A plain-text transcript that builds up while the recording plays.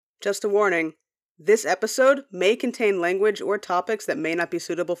Just a warning, this episode may contain language or topics that may not be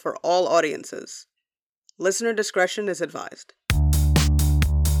suitable for all audiences. Listener discretion is advised.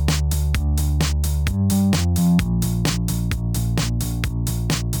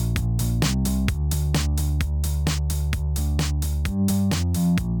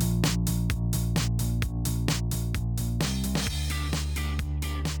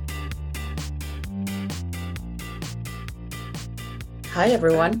 Hi,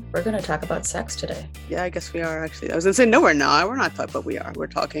 everyone. We're going to talk about sex today. Yeah, I guess we are actually. I was going to say, no, we're not. We're not talking, but we are.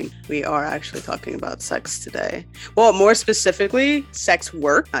 We are actually talking about sex today. Well, more specifically, sex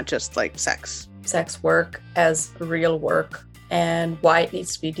work, not just like sex. Sex work as real work and why it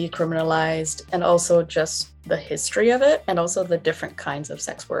needs to be decriminalized, and also just the history of it, and also the different kinds of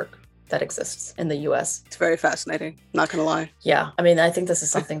sex work that exists in the US. It's very fascinating, not gonna lie. Yeah, I mean, I think this is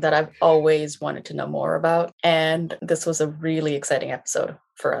something that I've always wanted to know more about, and this was a really exciting episode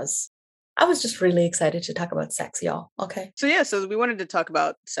for us. I was just really excited to talk about sex, y'all. Okay. So we wanted to talk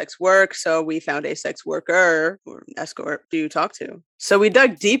about sex work, so we found a sex worker or escort to talk to. So we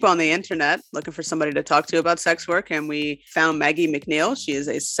dug deep on the internet looking for somebody to talk to about sex work, and we found Maggie McNeil. She is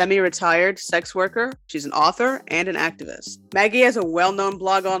a semi-retired sex worker. She's an author and an activist. Maggie has a well-known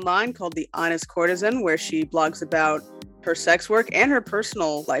blog online called The Honest Courtesan, where she blogs about her sex work and her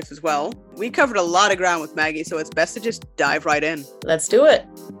personal life as well. We covered a lot of ground with Maggie, so it's best to just dive right in. Let's do it.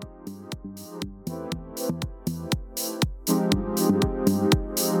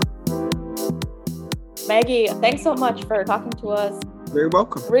 Maggie, thanks so much for talking to us. Very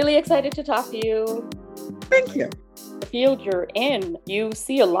welcome. Really excited to talk to you. Thank you. The field you're in, you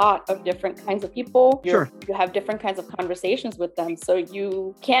see a lot of different kinds of people. Sure. You have different kinds of conversations with them, so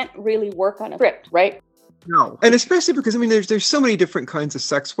you can't really work on a script, right? No. And especially because, I mean, there's so many different kinds of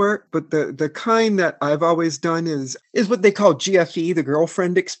sex work, but the kind that I've always done is what they call GFE, the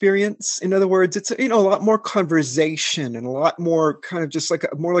girlfriend experience. In other words, it's, a lot more conversation and a lot more kind of just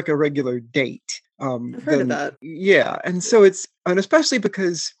more like a regular date. I've heard of that. Yeah. And so and especially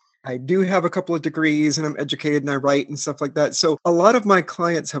because I do have a couple of degrees and I'm educated and I write and stuff like that. So a lot of my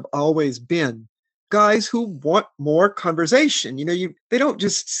clients have always been guys who want more conversation. They don't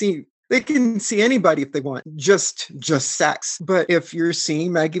just see. They can see anybody if they want, just sex. But if you're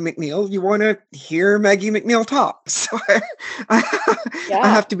seeing Maggie McNeil, you want to hear Maggie McNeil talk. So I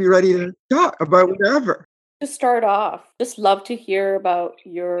have to be ready to talk about whatever. To start off, just love to hear about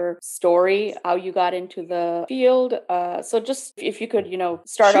your story, how you got into the field. So just if you could,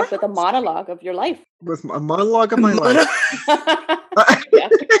 start off with a monologue of your life. With a monologue of my life. Yeah.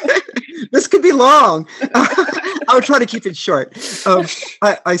 This could be long. I'll try to keep it short.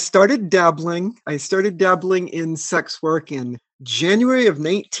 I started dabbling in sex work in January of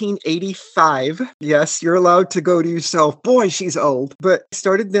 1985. Yes, you're allowed to go to yourself, boy, she's old. But I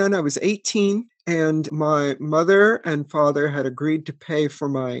started then, I was 18, and my mother and father had agreed to pay for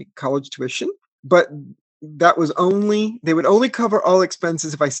my college tuition. But that was they would only cover all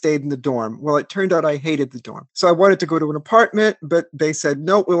expenses if I stayed in the dorm. Well, it turned out I hated the dorm. So I wanted to go to an apartment, but they said,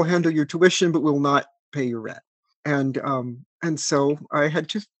 no, we'll handle your tuition, but we'll not pay your rent. And so I had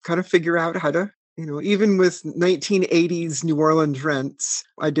to kind of figure out how to, even with 1980s New Orleans rents,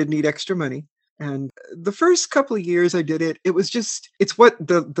 I did need extra money. And the first couple of years I did it, it's what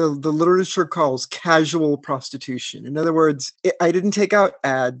the literature calls casual prostitution. In other words, I didn't take out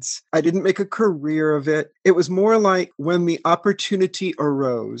ads. I didn't make a career of it. It was more like when the opportunity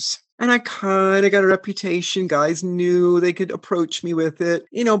arose. And I kind of got a reputation. Guys knew they could approach me with it,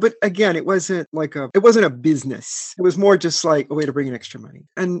 but again, it wasn't a business. It was more just like a way to bring in extra money.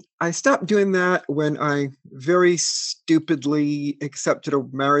 And I stopped doing that when I very stupidly accepted a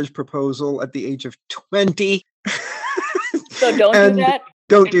marriage proposal at the age of 20. So don't do that.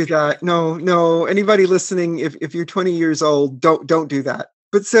 Don't do that. No. Anybody listening, if you're 20 years old, don't do that.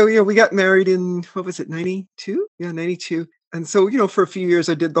 But so, we got married in, what was it, 92? Yeah, 92. And so, for a few years,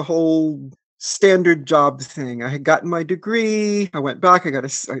 I did the whole standard job thing. I had gotten my degree. I went back. I got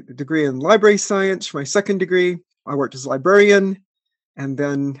a degree in library science for my second degree. I worked as a librarian. And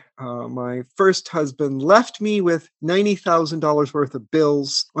then my first husband left me with $90,000 worth of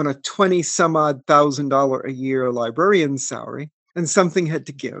bills on a $20-some-odd thousand a year librarian salary. And something had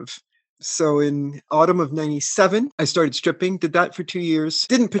to give. So in autumn of 97, I started stripping, did that for 2 years.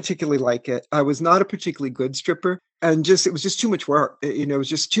 Didn't particularly like it. I was not a particularly good stripper. And it was just too much work. It was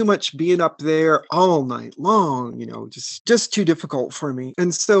just too much being up there all night long, just too difficult for me.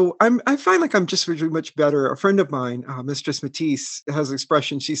 And so I find like I'm just really much better. A friend of mine, Mistress Matisse, has an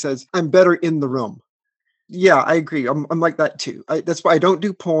expression. She says, I'm better in the room. Yeah, I agree. I'm like that too. That's why I don't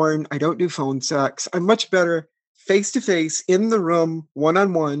do porn. I don't do phone sex. I'm much better face-to-face, in the room,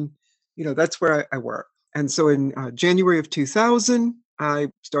 one-on-one, that's where I work. And so in January of 2000, I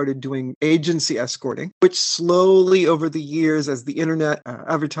started doing agency escorting, which slowly over the years, as the internet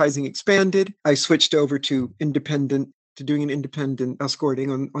advertising expanded, I switched over to doing an independent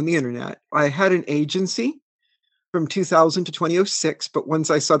escorting on the internet. I had an agency from 2000 to 2006, but once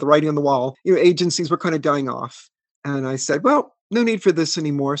I saw the writing on the wall, agencies were kind of dying off. And I said, well, no need for this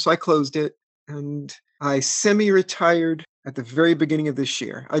anymore. So I closed it and I semi-retired at the very beginning of this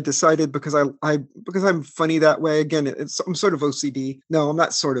year. I decided because I'm funny that way. Again, I'm sort of OCD. No, I'm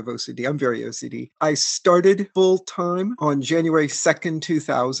not sort of OCD. I'm very OCD. I started full time on January 2nd,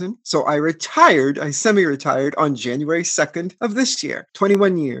 2000. So I semi-retired on January 2nd of this year,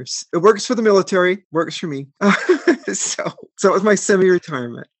 21 years. It works for the military, works for me. So it was my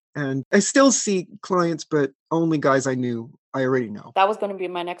semi-retirement. And I still see clients, but only guys I already know. That was going to be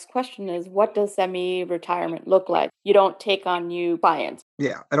my next question is, what does semi-retirement look like? You don't take on new clients.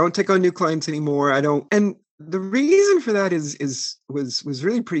 Yeah, I don't take on new clients anymore. I don't. And the reason for that was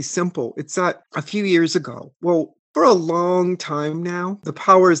really pretty simple. It's that a few years ago, well, for a long time now, the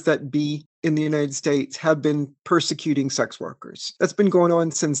powers that be in the United States have been persecuting sex workers. That's been going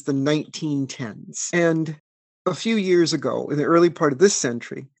on since the 1910s. And a few years ago, in the early part of this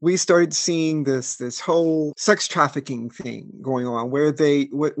century, we started seeing this whole sex trafficking thing going on, where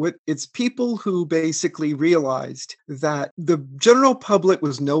it's people who basically realized that the general public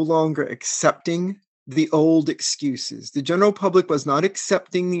was no longer accepting the old excuses. The general public was not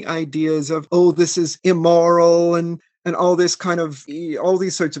accepting the ideas of, oh, this is immoral and all these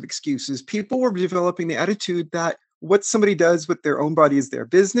sorts of excuses. People were developing the attitude that what somebody does with their own body is their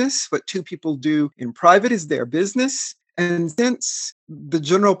business. What two people do in private is their business. And since the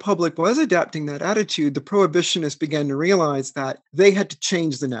general public was adapting that attitude, the prohibitionists began to realize that they had to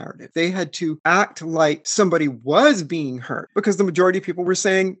change the narrative. They had to act like somebody was being hurt, because the majority of people were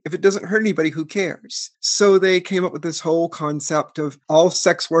saying, if it doesn't hurt anybody, who cares? So they came up with this whole concept of all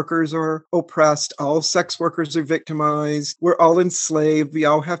sex workers are oppressed, all sex workers are victimized, we're all enslaved, we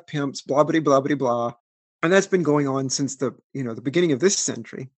all have pimps, blah, blah, blah, blah, blah. And that's been going on since the beginning of this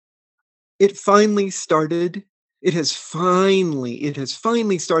century. It has finally started the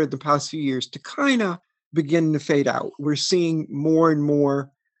past few years to kind of begin to fade out. We're seeing more and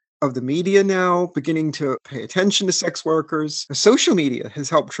more of the media now beginning to pay attention to sex workers. Social media has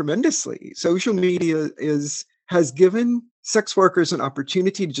helped tremendously. Social media has given sex workers an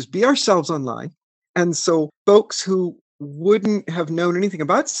opportunity to just be ourselves online. And so folks who wouldn't have known anything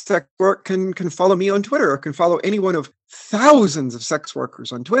about sex work can follow me on Twitter, or can follow any one of thousands of sex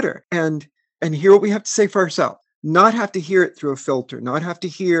workers on Twitter and hear what we have to say for ourselves. Not have to hear it through a filter, not have to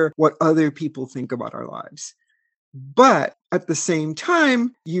hear what other people think about our lives. But at the same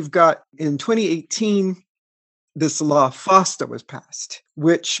time, you've got, in 2018, this law FOSTA was passed,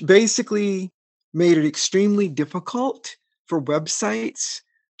 which basically made it extremely difficult for websites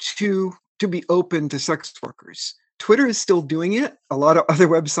to be open to sex workers. Twitter is still doing it. A lot of other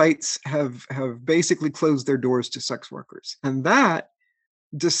websites have basically closed their doors to sex workers. And that,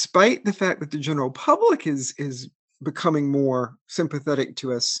 despite the fact that the general public is becoming more sympathetic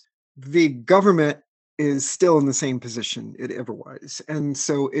to us, the government is still in the same position it ever was. And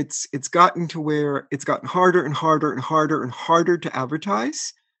so it's gotten to where it's gotten harder and harder and harder and harder to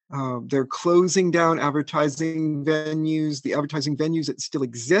advertise. They're closing down advertising venues. The advertising venues that still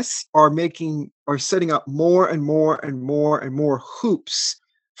exist are setting up more and more and more and more hoops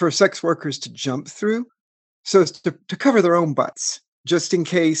for sex workers to jump through, so as to cover their own butts, just in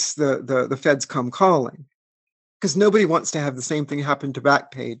case the feds come calling. Because nobody wants to have the same thing happen to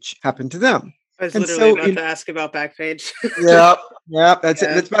Backpage happen to them. I was literally about to ask about Backpage. Yeah, that's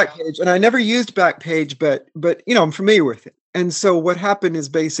it. That's Backpage. And I never used Backpage, but I'm familiar with it. And so what happened is,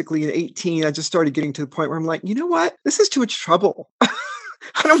 basically in 2018, I just started getting to the point where I'm like, you know what? This is too much trouble. I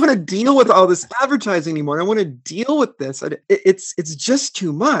don't want to deal with all this advertising anymore. I don't want to deal with this. It's just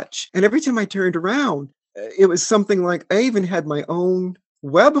too much. And every time I turned around, it was something like, I even had my own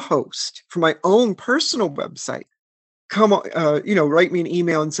web host for my own personal website come on, write me an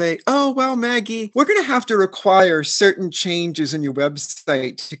email and say, oh, well, Maggie, we're going to have to require certain changes in your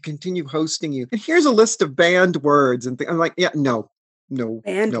website to continue hosting you. And here's a list of banned words and things. I'm like, yeah, no.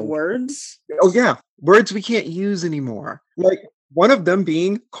 Banned words? Oh, yeah. Words we can't use anymore. Like one of them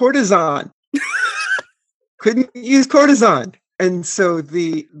being courtesan. Couldn't use courtesan. And so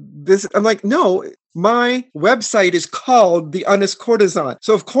I'm like, no, my website is called The Honest Courtesan.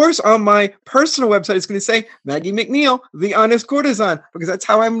 So of course on my personal website, it's going to say Maggie McNeil, The Honest Courtesan, because that's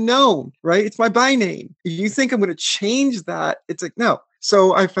how I'm known, right? It's my by name. You think I'm going to change that? It's like, no.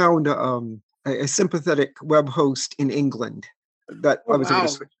 So I found a sympathetic web host in England that I Oh, was able to wow.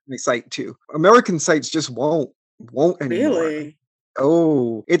 switch my site to. American sites just won't anymore. Really?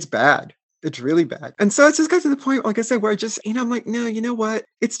 Oh, it's bad. It's really bad. And so it just got to the point, like I said, where I just, I'm like, no, you know what?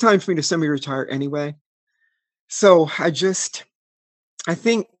 It's time for me to semi-retire anyway. So I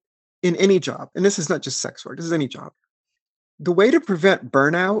think in any job, and this is not just sex work, this is any job, the way to prevent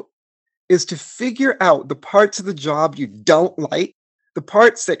burnout is to figure out the parts of the job you don't like, the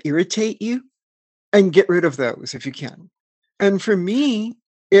parts that irritate you, and get rid of those if you can. And for me,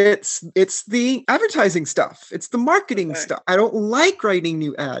 it's the advertising stuff. It's the marketing stuff. I don't like writing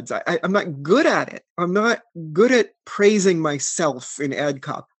new ads. I'm not good at it. I'm not good at praising myself in ad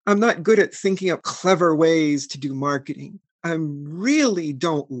copy. I'm not good at thinking up clever ways to do marketing. I really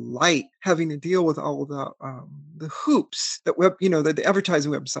don't like having to deal with all the hoops that that the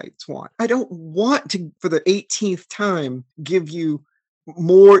advertising websites want. I don't want to, for the 18th time, give you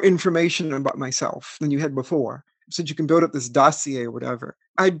more information about myself than you had before, so you can build up this dossier or whatever.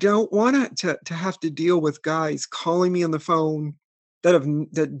 I don't want to have to deal with guys calling me on the phone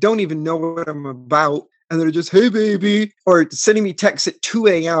that don't even know what I'm about, and they're just, hey baby, or sending me texts at 2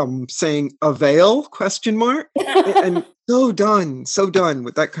 a.m. saying avail ? And so done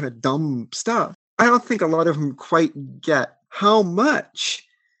with that kind of dumb stuff. I don't think a lot of them quite get how much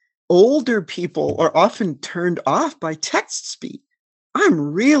older people are often turned off by text speed. I'm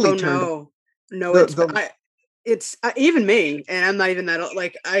really turned off. No, it's even me, and I'm not even that old.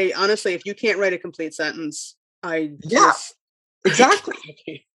 Like, I honestly, if you can't write a complete sentence, exactly.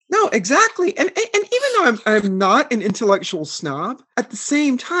 No, exactly. And even though I'm not an intellectual snob, at the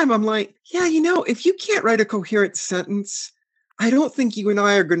same time, I'm like, yeah, if you can't write a coherent sentence, I don't think you and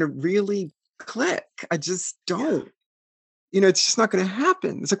I are going to really click. I just don't. It's just not going to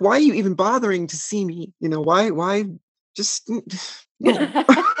happen. It's like, why are you even bothering to see me? Why just no.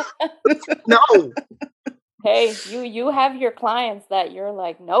 No. Hey, you have your clients that you're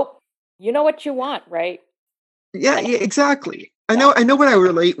like, nope, you know what you want, right? Yeah, exactly. I know what I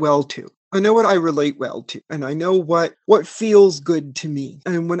relate well to. And I know what feels good to me.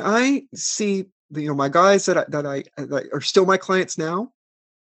 And when I see my guys that are still my clients now,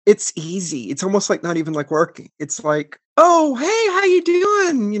 it's easy. It's almost like not even like working. It's like, oh, hey, how you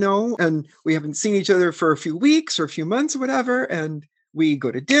doing? And we haven't seen each other for a few weeks or a few months or whatever, and we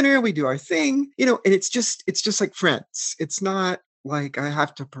go to dinner, we do our thing, and it's just like friends. It's not like I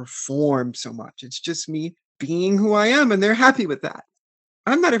have to perform so much. It's just me being who I am, and they're happy with that.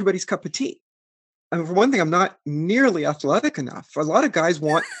 I'm not everybody's cup of tea. And for one thing, I'm not nearly athletic enough. A lot of guys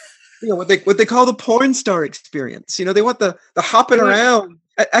want, what they call the porn star experience. They want the hopping around.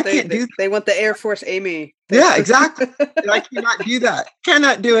 I can't do that. They want the Air Force Amy. Yeah, exactly. I cannot do that.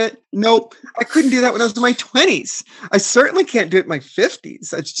 Cannot do it. Nope. I couldn't do that when I was in my 20s. I certainly can't do it in my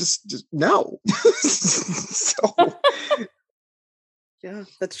 50s. It's just no. So. Yeah,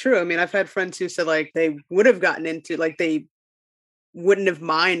 that's true. I mean, I've had friends who said like they would have gotten into, like, they wouldn't have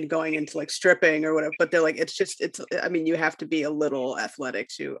mind going into like stripping or whatever, but they're like, I mean, you have to be a little athletic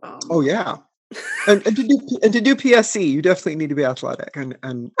to oh yeah. and to do PSC, you definitely need to be athletic. And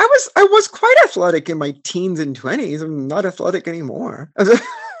I was quite athletic in my teens and 20s. I'm not athletic anymore.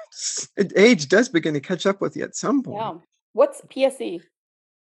 Age does begin to catch up with you at some point. Yeah. What's PSC?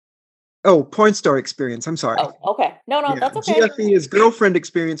 Oh, porn star experience. I'm sorry. Oh, okay. No, that's okay. GFE is girlfriend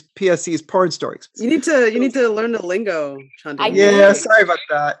experience. PSC is porn star experience. You need to learn the lingo, Chandra. Yeah, sorry about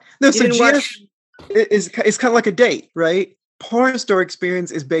that. No, so GFE is kind of like a date, right? Porn star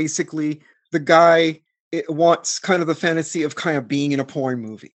experience is basically the guy wants kind of the fantasy of kind of being in a porn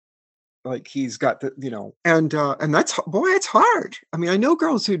movie. Like he's got the, and that's, boy, it's hard. I mean, I know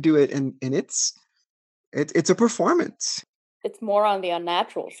girls who do it, and it's a performance. It's more on the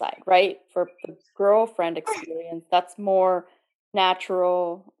unnatural side, right? For the girlfriend experience, that's more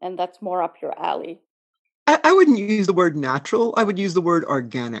natural and that's more up your alley. I wouldn't use the word natural. I would use the word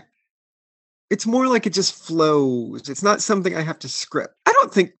organic. It's more like it just flows. It's not something I have to script. I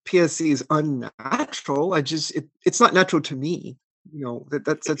don't think PSC is unnatural. It's not natural to me.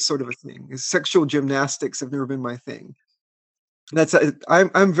 That's sort of a thing. Sexual gymnastics have never been my thing.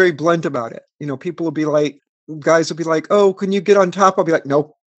 I'm very blunt about it. People will be like, guys will be like, oh, can you get on top? I'll be like,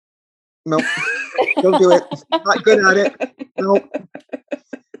 nope, don't do it. I'm not good at it. Nope.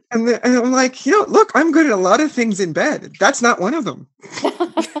 And I'm like, look, I'm good at a lot of things in bed. That's not one of them.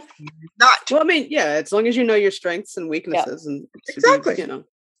 Not. Well, I mean, yeah, as long as you know your strengths and weaknesses, and exactly.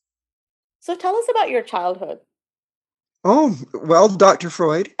 So tell us about your childhood. Oh, well, Dr.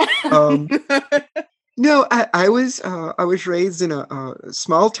 Freud. No, I was raised in a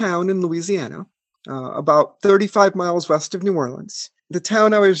small town in Louisiana, about 35 miles west of New Orleans. the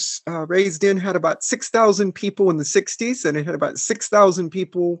town I was raised in had about 6,000 people in the 60s, and it had about 6,000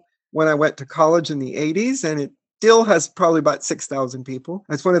 people when I went to college in the 80s, and it still has probably about 6,000 people.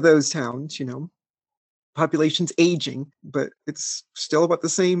 It's one of those towns, population's aging, but it's still about the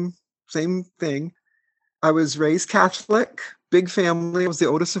same thing. I was raised Catholic, big family. I was the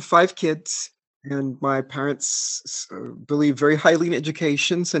oldest of 5 kids, and my parents believed very highly in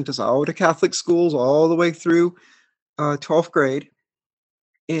education, sent us all to Catholic schools all the way through 12th grade.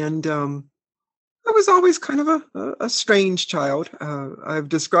 And I was always kind of a strange child. I've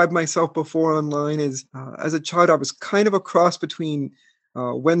described myself before online as a child, I was kind of a cross between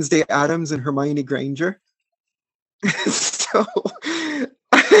Wednesday Addams and Hermione Granger. So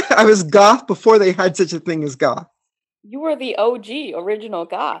I was goth before they had such a thing as goth. You were the OG, original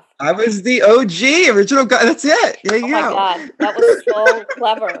goth. I was the OG, original goth. That's it. There you go. Oh my God, that was so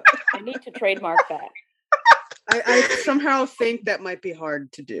clever. I need to trademark that. I somehow think that might be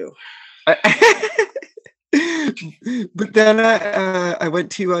hard to do. But then I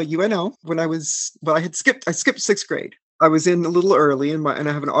went to UNO when I skipped 6th grade. I was in a little early and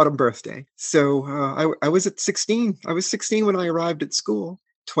I have an autumn birthday. So I was at 16. I was 16 when I arrived at school,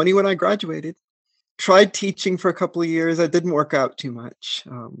 20 when I graduated. Tried teaching for a couple of years. I didn't work out too much,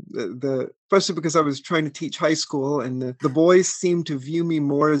 especially because I was trying to teach high school, and the boys seemed to view me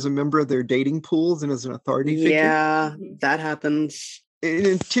more as a member of their dating pools than as an authority figure. Yeah, that happens.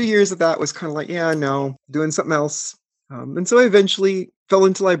 And 2 years of that was kind of like, yeah, no, doing something else. And so I eventually fell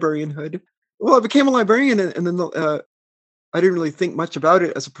into librarianhood. Well, I became a librarian, and then I didn't really think much about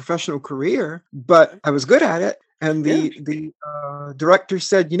it as a professional career, but I was good at it. And the director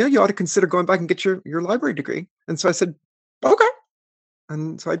said, you ought to consider going back and get your library degree. And so I said, okay.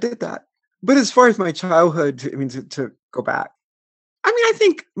 And so I did that. But as far as my childhood, to go back, I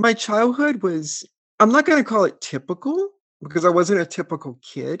think my childhood was, I'm not going to call it typical because I wasn't a typical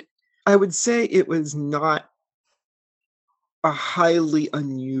kid. I would say it was not a highly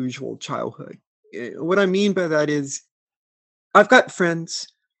unusual childhood. What I mean by that is I've got friends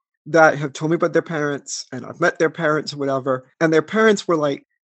that have told me about their parents, and I've met their parents or whatever, and their parents were like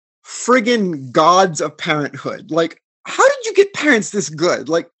friggin' gods of parenthood. Like, how did you get parents this good?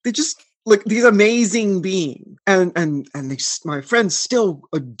 Like, they just like these amazing beings, and my friends still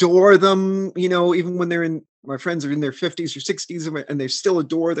adore them. Even when my friends are in their 50s or 60s, and they still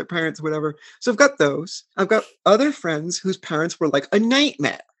adore their parents, or whatever. So I've got those. I've got other friends whose parents were like a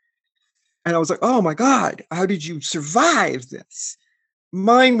nightmare, and I was like, oh my God, how did you survive this?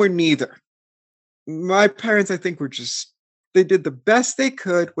 Mine were neither. My parents, I think, they did the best they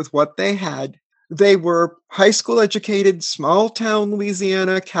could with what they had. They were high school educated, small town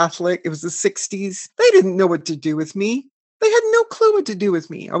Louisiana Catholic. It was the 60s. They didn't know what to do with me. They had no clue what to do with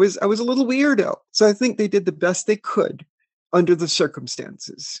me. I was a little weirdo. So I think they did the best they could under the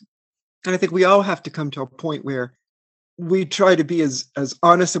circumstances. And I think we all have to come to a point where we try to be as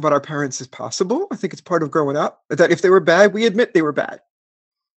honest about our parents as possible. I think it's part of growing up, that if they were bad, we admit they were bad.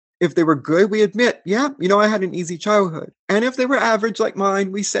 If they were good, we admit, yeah, I had an easy childhood. And if they were average like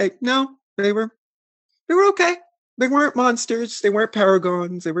mine, we say, no, they were okay. They weren't monsters. They weren't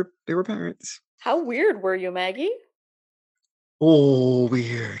paragons. They were parents. How weird were you, Maggie? Oh,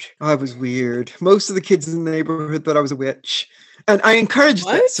 weird. I was weird. Most of the kids in the neighborhood thought I was a witch. And I encouraged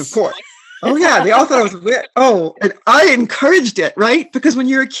this, of course. Oh, yeah. They all thought I was a witch. Oh, and I encouraged it, right? Because when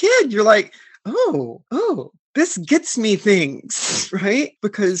you're a kid, you're like, oh, this gets me things, right?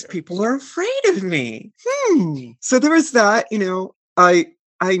 Because people are afraid of me. So there was that,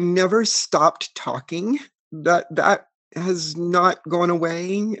 I never stopped talking. That has not gone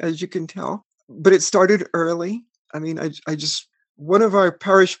away, as you can tell. But it started early. One of our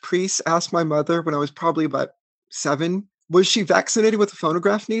parish priests asked my mother when I was probably about 7, was she vaccinated with a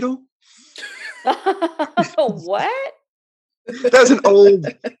phonograph needle? What? That was an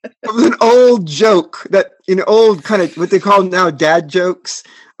old joke, that old kind of what they call now dad jokes,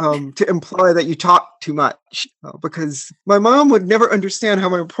 to imply that you talk too much, because my mom would never understand how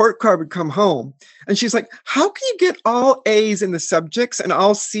my report card would come home. And she's like, how can you get all A's in the subjects and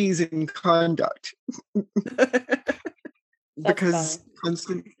all C's in conduct? Because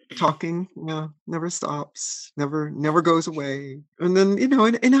constant talking, never stops, never goes away. And then,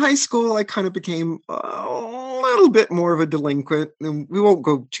 in high school, I kind of became a little bit more of a delinquent. And we won't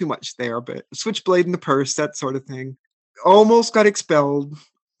go too much there, but switchblade in the purse, that sort of thing. Almost got expelled.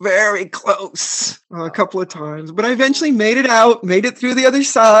 Very close a couple of times. But I eventually made it through the other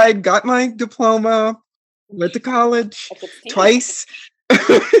side, got my diploma, went to college twice.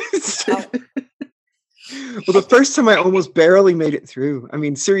 Well, the first time I almost barely made it through.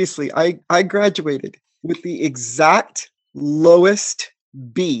 Seriously, I graduated with the exact lowest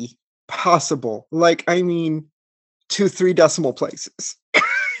B possible. Like, I mean, 2-3 decimal places.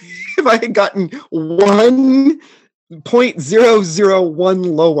 If I had gotten 1.001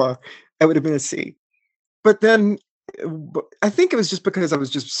 lower, I would have been a C. But then I think it was just because I was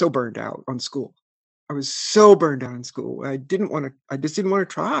just so burned out on school. I was so burned out in school. I just didn't want to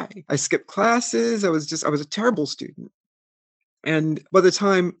try. I skipped classes. I was a terrible student. And by the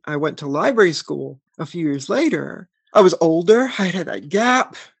time I went to library school a few years later, I was older. I had that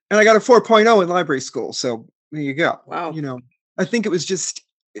gap, and I got a 4.0 in library school. So there you go. Wow. I think it was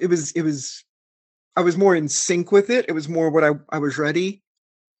I was more in sync with it. It was more what I was ready.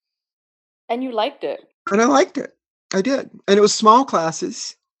 And you liked it. And I liked it. I did. And it was small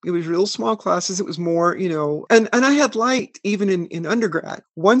classes. It was real small classes. It was more, and I had liked even in undergrad.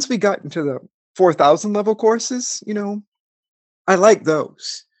 Once we got into the 4,000 level courses, I liked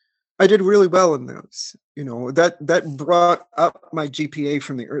those. I did really well in those. That brought up my GPA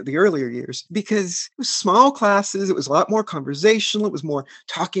from the earlier years because it was small classes. It was a lot more conversational. It was more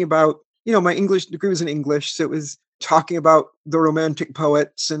talking about, my English degree was in English. So it was talking about the romantic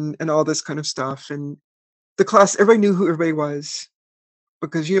poets and all this kind of stuff. And the class, everybody knew who everybody was.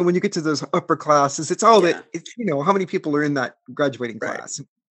 Because, when you get to those upper classes, it's all that, it's, how many people are in that graduating class?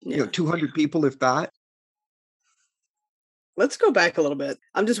 200 people, if that. Let's go back a little bit.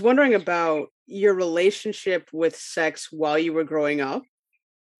 I'm just wondering about your relationship with sex while you were growing up.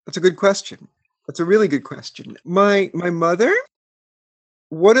 That's a good question. That's a really good question. My mother,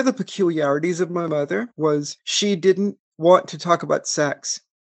 one of the peculiarities of my mother was she didn't want to talk about sex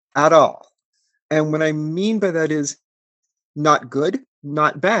at all. And what I mean by that is not good,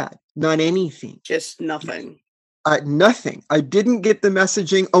 not bad, not anything. Just nothing. Nothing. I didn't get the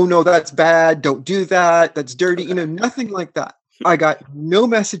messaging, oh no, that's bad, don't do that, that's dirty, nothing like that. I got no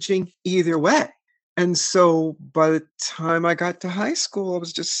messaging either way. And so by the time I got to high school, I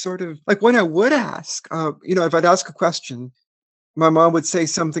was just sort of like, when I would ask, if I'd ask a question, my mom would say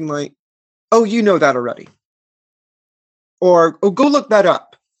something like, oh, you know that already. Or, oh, go look that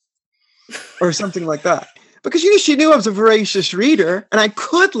up. Or something like that. Because, she knew I was a voracious reader and I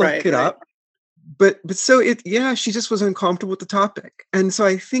could look it up. But so she just was uncomfortable with the topic. And so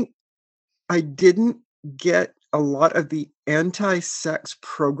I think I didn't get a lot of the anti-sex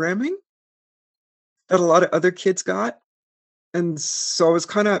programming that a lot of other kids got. And so I was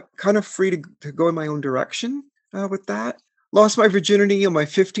kind of free to go in my own direction with that. Lost my virginity on my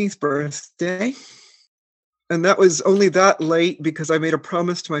 15th birthday. And that was only that late because I made a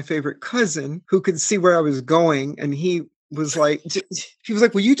promise to my favorite cousin who could see where I was going. And he was like,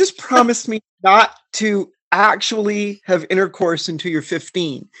 will you just promise me not to actually have intercourse until you're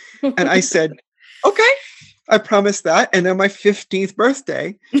 15? And I said, okay, I promised that. And then my 15th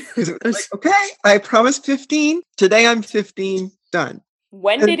birthday, because it was like, okay, I promised 15. Today I'm 15, done.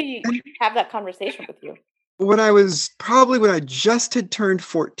 When did he have that conversation with you? When I just had turned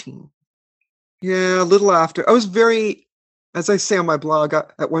 14. Yeah, a little after. I was very, as I say on my blog,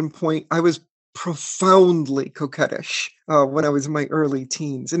 at one point, I was profoundly coquettish when I was in my early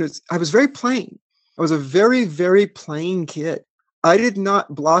teens. And I was very plain. I was a very, very plain kid. I did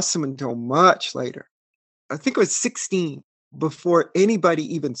not blossom until much later. I think I was 16 before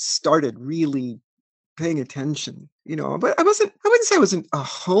anybody even started really paying attention, but I wouldn't say I wasn't a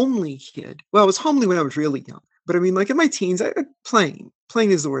homely kid. Well, I was homely when I was really young. But I mean, like in my teens, plain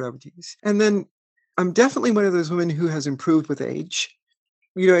is the word I would use. And then I'm definitely one of those women who has improved with age.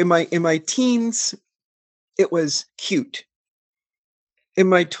 In my teens, it was cute. In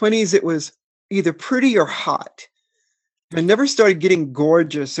my 20s, it was either pretty or hot. I never started getting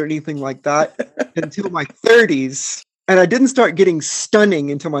gorgeous or anything like that until my 30s. And I didn't start getting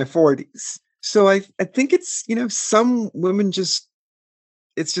stunning until my 40s. So I think it's, some women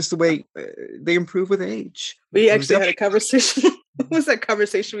it's just the way they improve with age. We actually had a conversation. What was that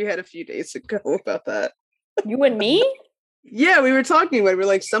conversation we had a few days ago about that? You and me? Yeah, we were talking about it. We're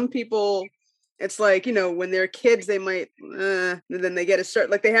like, some people, it's like, when they're kids, they might, and then they get a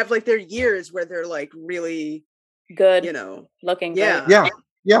certain, like they have like their years where they're like really good, looking good. Yeah.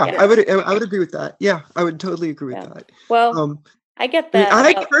 I would agree with that. Yeah, I would totally agree with that. Well, I get that.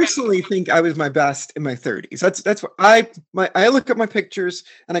 I personally think I was my best in my 30s. That's what I look at my pictures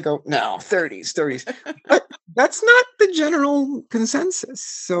and I go, no, 30s. But that's not the general consensus.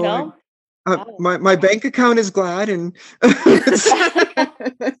 So no? My bank account is glad, and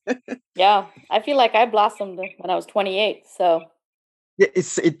yeah, I feel like I blossomed when I was 28. So yeah,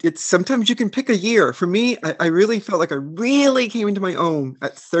 it's sometimes you can pick a year. For me, I really felt like I really came into my own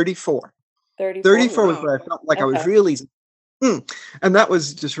at 34. 34 was where I felt like I was really And that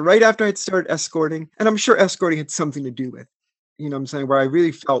was just right after I'd started escorting. And I'm sure escorting had something to do with, what I'm saying, where I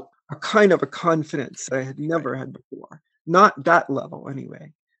really felt a kind of a confidence that I had never had before. Not that level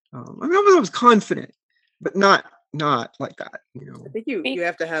anyway. I mean, I was confident, but not like that. I think you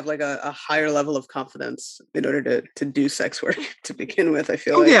have to have like a higher level of confidence in order to do sex work to begin with. I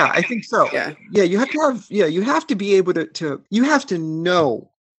feel like. Yeah, I think so. Yeah, you have to have. Yeah, you have to be able to. You have to know.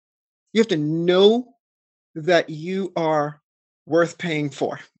 You have to know that you are worth paying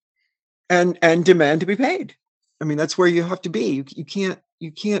for, and demand to be paid. I mean, that's where you have to be. You can't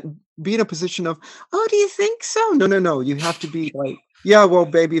be in a position of, oh, do you think so? No. You have to be like, yeah, well,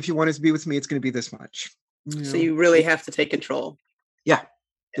 baby, if you want to be with me, it's going to be this much. So you really have to take control. Yeah,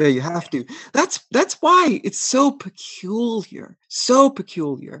 you have to. That's why it's so peculiar. So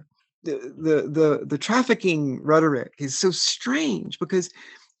peculiar. The trafficking rhetoric is so strange because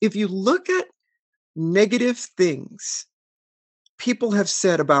if you look at negative things people have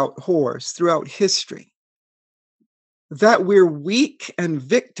said about whores throughout history, that we're weak and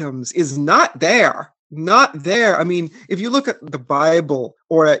victims is not there. Not there. I mean, if you look at the Bible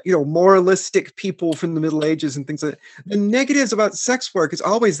or at, moralistic people from the Middle Ages and things like that, the negatives about sex work is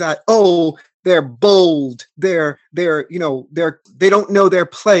always that, oh, they're bold, they don't know their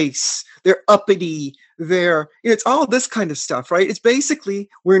place, they're uppity, it's all this kind of stuff, right? It's basically,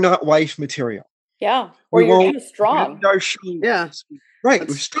 we're not wife material. Yeah. Or you're too strong. Yeah. Right.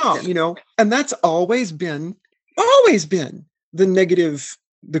 We're strong, and that's always been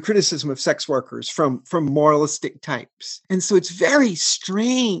the criticism of sex workers from moralistic types. And so it's very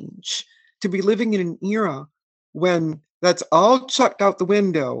strange to be living in an era when that's all chucked out the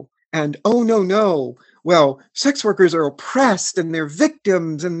window and, oh, no, well, sex workers are oppressed and they're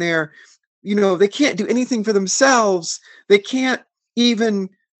victims and they're, they can't do anything for themselves. They can't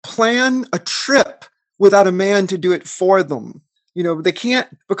even plan a trip without a man to do it for them. They can't,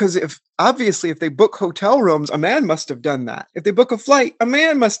 because if they book hotel rooms, a man must have done that. If they book a flight, a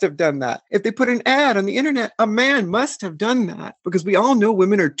man must have done that. If they put an ad on the internet, a man must have done that, because we all know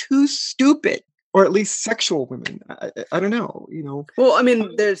women are too stupid, or at least sexual women. I don't know, Well, I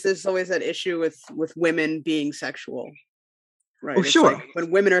mean, there's always that issue with women being sexual, right? Oh, sure. Like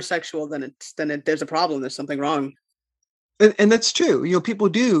when women are sexual, then there's a problem. There's something wrong. And that's true. People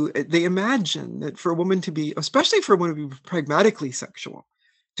they imagine that for a woman to be, especially for a woman to be pragmatically sexual,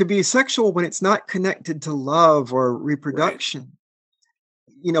 to be sexual when it's not connected to love or reproduction,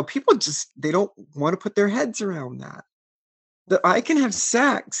 right. People they don't want to put their heads around that. That I can have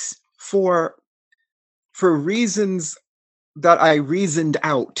sex for reasons that I reasoned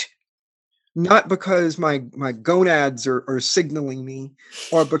out, not because my gonads are signaling me,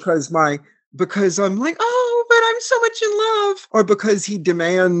 or because I'm like, oh, but I'm so much in love, or because he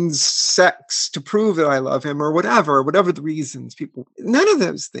demands sex to prove that I love him, or whatever the reasons. None of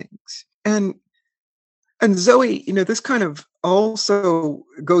those things. And Zoe, this kind of also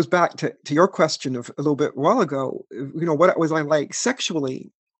goes back to your question of a little bit while ago, what was I like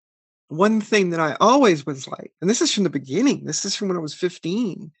sexually? One thing that I always was like, and this is from the beginning, this is from when I was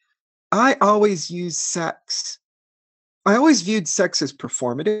 15, I always viewed sex as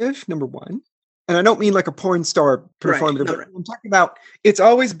performative, number one. And I don't mean like a porn star performative. Right. I'm talking about, it's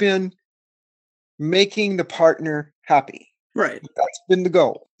always been making the partner happy. Right. That's been the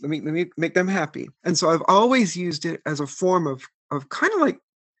goal. Let me make them happy. And so I've always used it as a form of kind of like,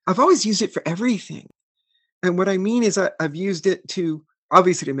 I've always used it for everything. And what I mean is I've used it to,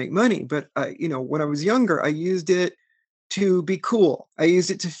 obviously to make money, but when I was younger, I used it to be cool. I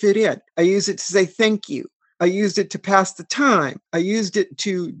used it to fit in. I used it to say thank you. I used it to pass the time. I used it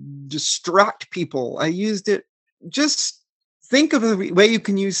to distract people. I used it, just think of the way you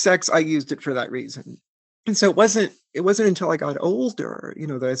can use sex. I used it for that reason. And so it wasn't until I got older,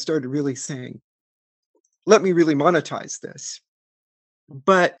 that I started really saying, let me really monetize this.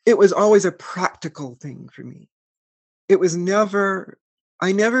 But it was always a practical thing for me. It was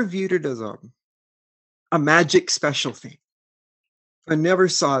I never viewed it as a magic special thing. I never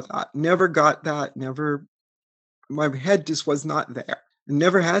saw that, never got that, my head just was not there. It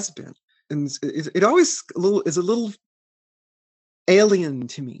never has been. And it always is a little alien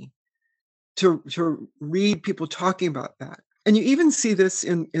to me to read people talking about that. And you even see this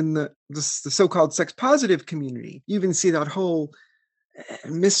in the so-called sex positive community. You even see that whole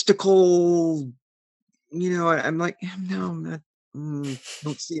mystical, I'm like, no,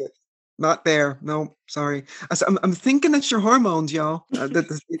 don't see it. Not there. No, sorry. I'm thinking that's your hormones, y'all.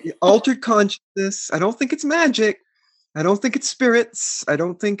 The altered consciousness. I don't think it's magic. I don't think it's spirits. I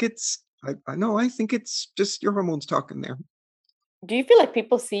don't think it's. I know. I think it's just your hormones talking there. Do you feel like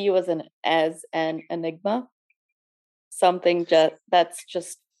people see you as an enigma? something that's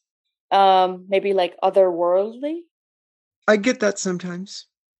just maybe like otherworldly? I get that sometimes.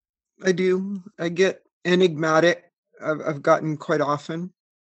 I do. I get enigmatic. I've gotten quite often.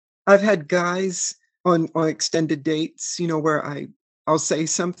 I've had guys on extended dates, where I'll say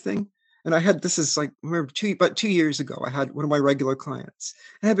something. And I had this is like remember about 2 years ago. I had one of my regular clients.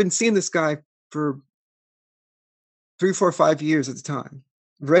 I had been seeing this guy for 3, 4, 5 years at the time,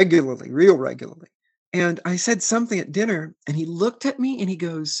 regularly, real regularly. And I said something at dinner, and he looked at me and he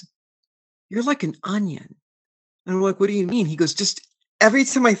goes, "You're like an onion." And I'm like, "What do you mean?" He goes, "Just every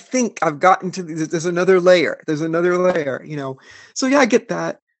time I think I've gotten to there's another layer. There's another layer, So yeah, I get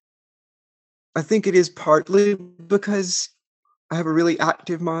that. I think it is partly because I have a really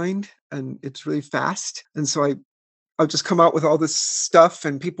active mind and it's really fast. And so I'll just come out with all this stuff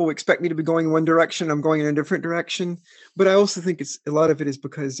and people expect me to be going in one direction. I'm going in a different direction. But I also think a lot of it is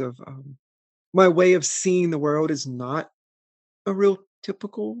because of my way of seeing the world is not a real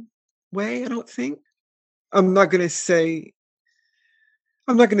typical way, I don't think. I'm not going to say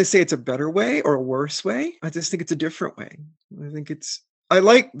it's a better way or a worse way. I just think it's a different way. I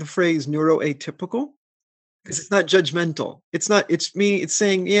like the phrase neuroatypical because it's not judgmental. It's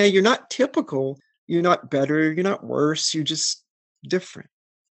saying, yeah, you're not typical. You're not better. You're not worse. You're just different.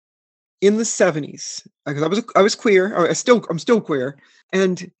 In the 70s, because I was queer, or I'm still queer.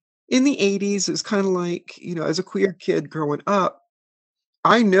 And in the 80s, it was kind of like, as a queer kid growing up,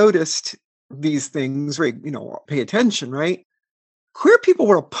 I noticed these things, right? Pay attention, right? Queer people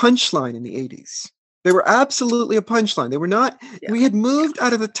were a punchline in the 80s. They were absolutely a punchline. They were not, we had moved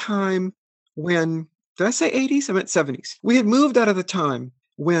out of the time when, did I say 80s? I meant 70s. We had moved out of the time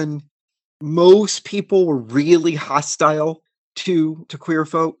when most people were really hostile to queer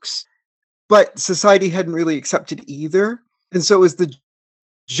folks, but society hadn't really accepted either. And so it was the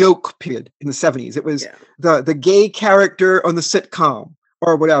joke period in the 70s. It was the gay character on the sitcom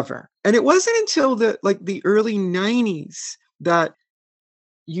or whatever. And it wasn't until the early 90s that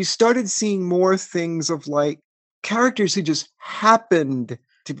you started seeing more things of like characters who just happened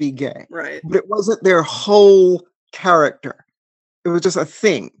to be gay. Right. But it wasn't their whole character. It was just a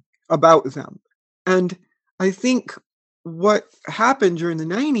thing about them. And I think what happened during the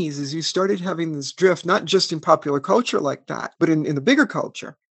 90s is you started having this drift, not just in popular culture like that, but in the bigger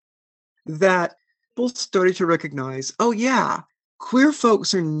culture, that people started to recognize, oh yeah, queer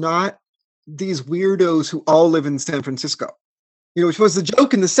folks are not these weirdos who all live in San Francisco. Which was the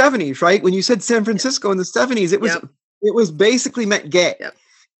joke in the 70s, right? When you said San Francisco in the 70s, it was basically meant gay. Yep.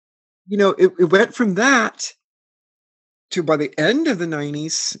 It went from that to, by the end of the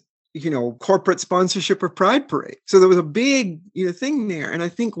 90s, corporate sponsorship of Pride Parade. So there was a big, thing there. And I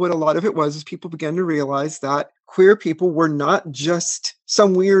think what a lot of it was is people began to realize that queer people were not just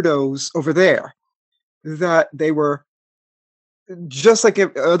some weirdos over there, that they were just like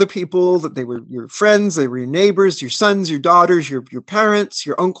other people, that they were your friends, they were your neighbors, your sons, your daughters, your parents,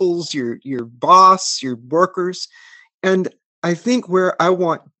 your uncles, your boss, your workers. And I think where I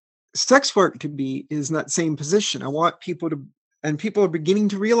want sex work to be is in that same position. I want people to, and people are beginning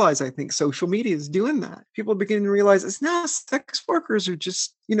to realize, I think social media is doing that. People are beginning to realize it's not sex workers are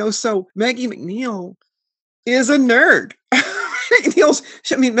just, so Maggie McNeil is a nerd.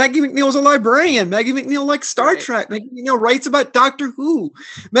 Maggie McNeil's a librarian. Maggie McNeil likes Star Trek. Maggie McNeil writes about Doctor Who.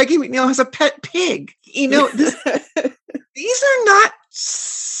 Maggie McNeil has a pet pig. These are not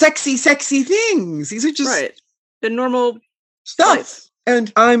sexy things. These are just the normal stuff. Life.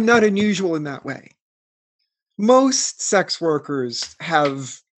 And I'm not unusual in that way. Most sex workers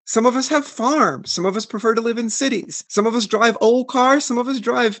some of us have farms. Some of us prefer to live in cities. Some of us drive old cars. Some of us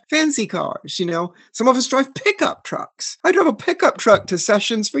drive fancy cars, Some of us drive pickup trucks. I drove a pickup truck to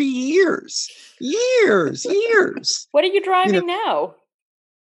sessions for years. What are you driving now?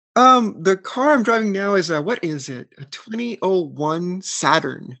 The car I'm driving now is what is it? A 2001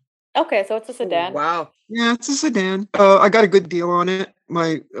 Saturn. Okay, so it's a sedan. Oh, wow. Yeah, it's a sedan. I got a good deal on it.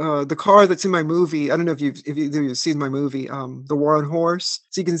 The car that's in my movie. I don't know if you've seen my movie, The War on Horse.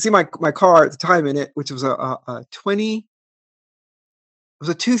 So you can see my car at the time in it, which was a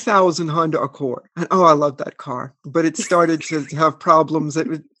 2000 Honda Accord. And I love that car. But it started to have problems,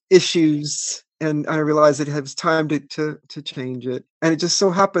 issues, and I realized it was time to change it. And it just so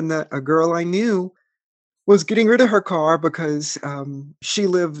happened that a girl I knew was getting rid of her car because she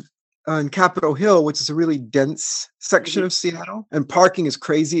lived on Capitol Hill, which is a really dense section of Seattle, and parking is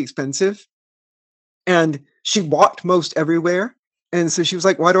crazy expensive. And she walked most everywhere. And so she was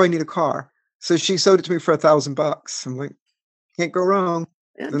like, why do I need a car? So she sold it to me for $1,000. I'm like, can't go wrong.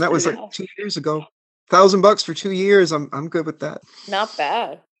 Yeah, and that was like 2 years ago. $1,000 for 2 years. I'm good with that. Not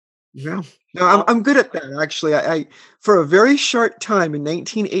bad. Yeah. No, I'm good at that actually. I for a very short time in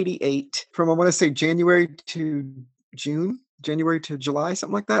 1988, from I want to say January to June, January to July,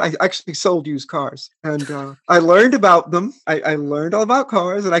 something like that. I actually sold used cars, and I learned about them. I learned all about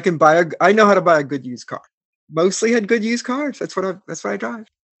cars, and I know how to buy a good used car. Mostly had good used cars. That's what I drive.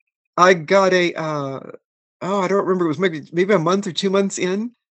 I got a I don't remember. It was maybe a month or 2 months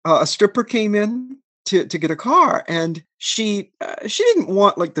in. A stripper came in to get a car, and she didn't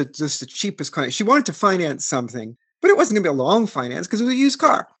want like just the cheapest kind. She wanted to finance something, but it wasn't going to be a long finance because it was a used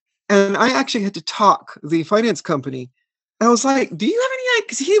car. And I actually had to talk the finance company. And I was like, "Do you have any idea?"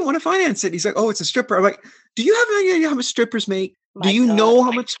 Because he didn't want to finance it. He's like, "Oh, it's a stripper." I'm like, "Do you have any idea how much strippers make? Do My you God. know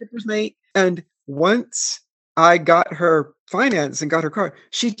how much strippers make?" And once I got her finance and got her car,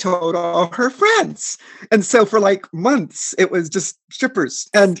 she told all her friends. And so for like months, it was just strippers.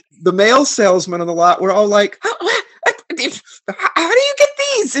 And the male salesmen on the lot were all like, how do you get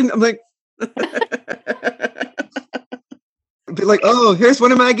these? And I'm like, be like, oh, here's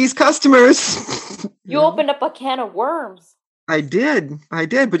one of Maggie's customers. You opened up a can of worms. I did.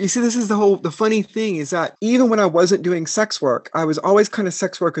 But you see, this is the funny thing is that even when I wasn't doing sex work, I was always kind of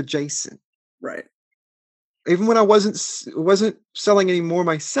sex work adjacent. Right. Even when I wasn't selling any more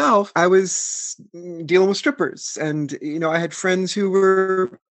myself, I was dealing with strippers, and I had friends who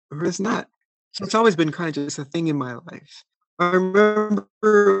were just not. So it's always been kind of just a thing in my life. I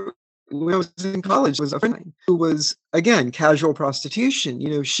remember when I was in college, there was a friend of mine who was again casual prostitution.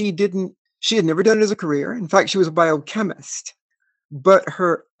 She had never done it as a career. In fact, she was a biochemist, but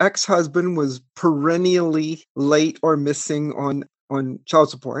her ex-husband was perennially late or missing on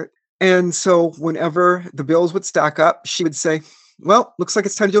child support. And so whenever the bills would stack up, she would say, well, looks like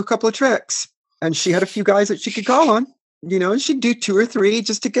it's time to do a couple of tricks. And she had a few guys that she could call on, and she'd do 2 or 3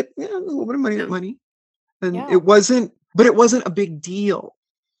 just to get a little bit of money. And it wasn't a big deal.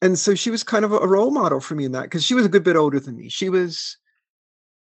 And so she was kind of a role model for me in that, because she was a good bit older than me. She was,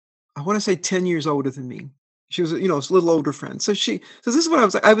 I want to say 10 years older than me. She was, a little older friend. So this is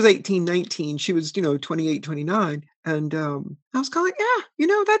what I was 18, 19. She was, 28, 29. And I was kind of like,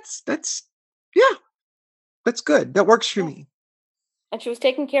 that's good. That works for me. And she was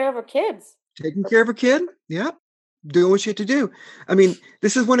taking care of her kids. Taking care of her kid. Yeah. Doing what she had to do. I mean,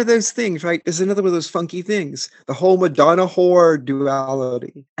 this is one of those things, right? This is another one of those funky things, the whole Madonna whore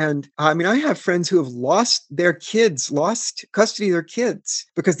duality. And I mean, I have friends who have lost custody of their kids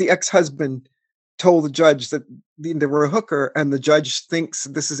because the ex-husband told the judge that they were a hooker, and the judge thinks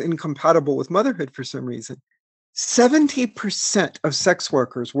this is incompatible with motherhood for some reason. 70% of sex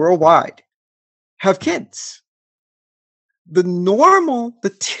workers worldwide have kids. The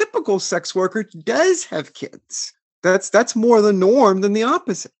typical sex worker does have kids. That's more the norm than the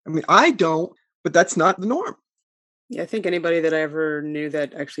opposite. I mean, I don't, but that's not the norm. Yeah, I think anybody that I ever knew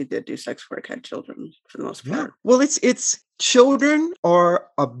that actually did do sex work had children for the most part. Well, it's children are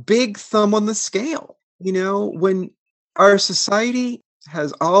a big thumb on the scale. When our society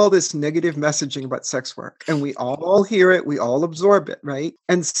has all this negative messaging about sex work, and we all hear it, we all absorb it, right?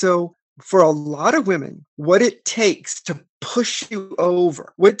 And so for a lot of women, what it takes to push you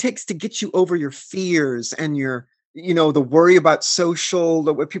over, what it takes to get you over your fears and your, the worry about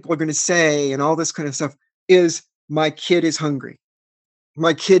what people are going to say and all this kind of stuff is, my kid is hungry.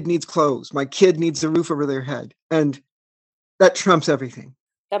 My kid needs clothes. My kid needs a roof over their head. And that trumps everything.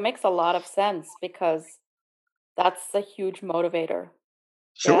 That makes a lot of sense, because that's a huge motivator.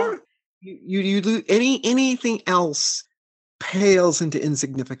 Sure. Yeah. You do anything else pales into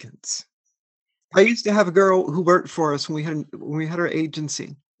insignificance. I used to have a girl who worked for us when we had our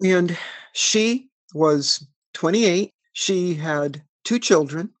agency, and she was 28. She had 2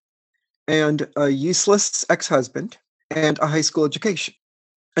 children and a useless ex-husband and a high school education.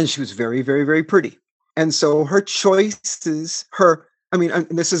 And she was very, very, very pretty. And so her choices, and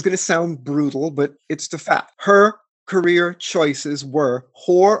this is going to sound brutal, but it's the fact. Her career choices were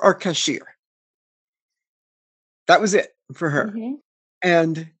whore or cashier. That was it for her. Mm-hmm.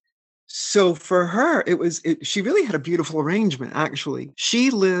 And so for her, she really had a beautiful arrangement, actually. She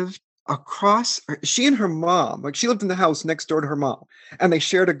and her mom, she lived in the house next door to her mom, and they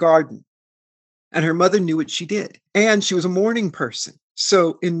shared a garden. And her mother knew what she did. And she was a morning person.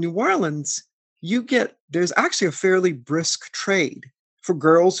 So in New Orleans, there's actually a fairly brisk trade for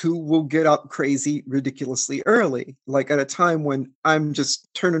girls who will get up crazy ridiculously early, like at a time when I'm just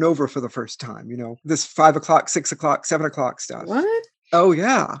turning over for the first time, this 5 o'clock, 6 o'clock, 7 o'clock stuff. What? Oh,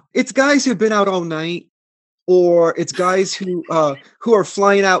 yeah. It's guys who've been out all night, or it's guys who are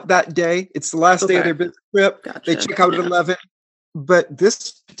flying out that day. It's the last day of their business trip. Gotcha. They check out at 11. But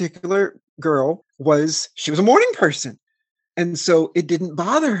this particular girl she was a morning person. And so it didn't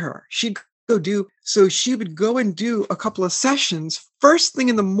bother her. She would go and do a couple of sessions first thing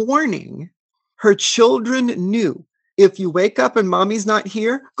in the morning. Her children knew, if you wake up and mommy's not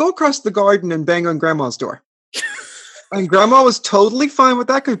here, go across the garden and bang on grandma's door. And grandma was totally fine with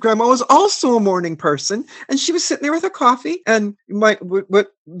that because grandma was also a morning person. And she was sitting there with her coffee. And what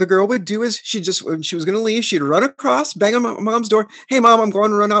the girl would do is when she was going to leave, she'd run across, bang on mom's door. Hey, mom, I'm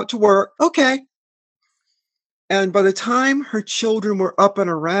going to run out to work. Okay. And by the time her children were up and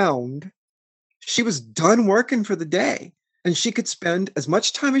around, she was done working for the day. And she could spend as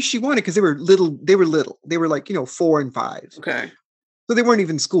much time as she wanted because they were little. They were like, 4 and 5. Okay. So they weren't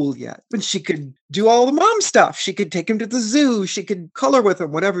even school yet, but she could do all the mom stuff. She could take him to the zoo. She could color with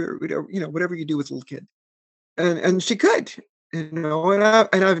him, whatever you do with a little kid. And she could, and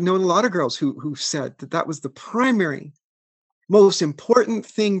I've known a lot of girls who said that was the primary, most important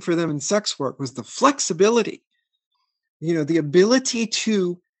thing for them in sex work was the flexibility, the ability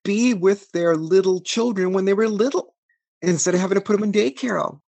to be with their little children when they were little instead of having to put them in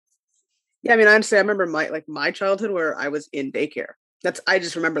daycare. Yeah. I mean, honestly, I remember my childhood where I was in daycare. I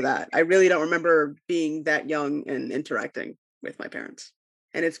just remember that. I really don't remember being that young and interacting with my parents.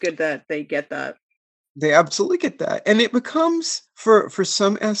 And it's good that they get that. They absolutely get that. And it becomes, for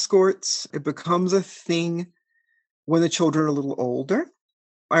some escorts, it becomes a thing when the children are a little older.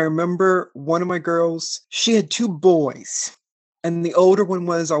 I remember one of my girls, she had 2 boys. And the older one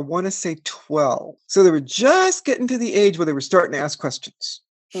was, I want to say 12. So they were just getting to the age where they were starting to ask questions.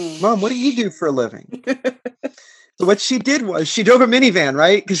 Mom, what do you do for a living? So what she did was she drove a minivan,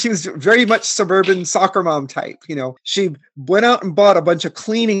 right? Because she was very much suburban soccer mom type. She went out and bought a bunch of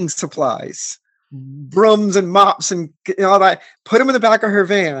cleaning supplies, brooms and mops and all that, put them in the back of her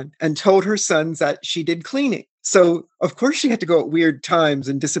van and told her sons that she did cleaning. So of course she had to go at weird times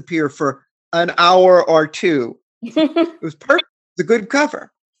and disappear for an hour or 2. It was perfect. It's a good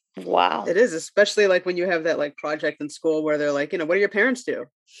cover. Wow. It is, especially like when you have that like project in school where they're like, what do your parents do?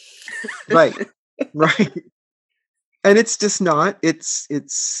 Right. Right. And it's just not, it's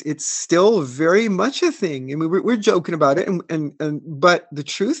still very much a thing. I mean, we're joking about it. But the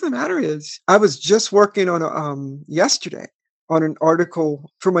truth of the matter is, I was just working on yesterday on an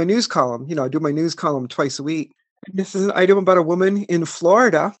article for my news column. I do my news column twice a week. This is an item about a woman in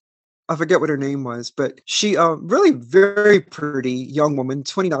Florida. I forget what her name was, but she, really very pretty young woman,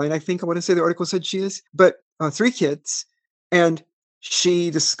 29, I think I want to say the article said she is, but 3 kids. And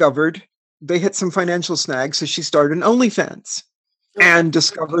she discovered they hit some financial snags. So she started an OnlyFans and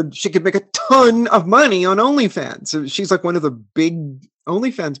discovered she could make a ton of money on OnlyFans. So she's like one of the big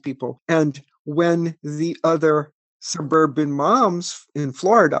OnlyFans people. And when the other suburban moms in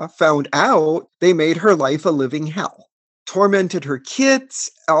Florida found out, they made her life a living hell. Tormented her kids,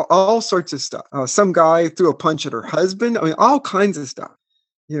 all sorts of stuff. Some guy threw a punch at her husband. I mean, all kinds of stuff.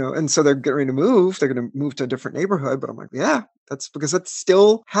 And so they're getting ready to move. They're going to move to a different neighborhood. But I'm like, yeah, that's because that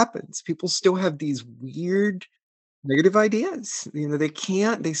still happens. People still have these weird negative ideas.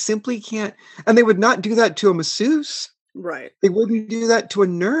 They simply can't. And they would not do that to a masseuse. Right. They wouldn't do that to a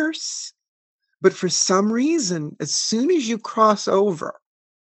nurse. But for some reason, as soon as you cross over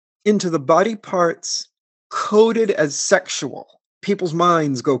into the body parts coded as sexual, people's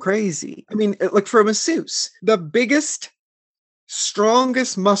minds go crazy. I mean, like for a masseuse, the biggest,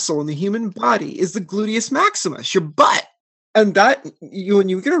 strongest muscle in the human body is the gluteus maximus, your butt. And that, when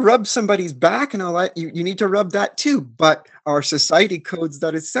you're going to rub somebody's back and all that, you need to rub that too. But our society codes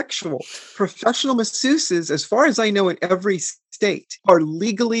that as sexual. Professional masseuses, as far as I know, in every state, are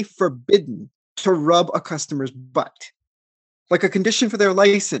legally forbidden to rub a customer's butt. Like a condition for their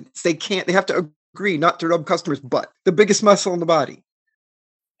license, they have to agree not to rub customer's butt, the biggest muscle in the body.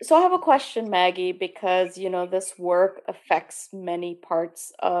 So I have a question, Maggie, because, this work affects many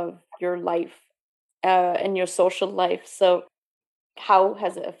parts of your life and your social life. So how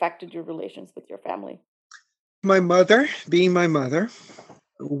has it affected your relations with your family? My mother, being my mother,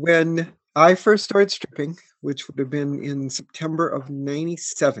 when I first started stripping, which would have been in September of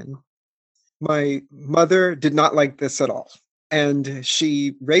 97, my mother did not like this at all. And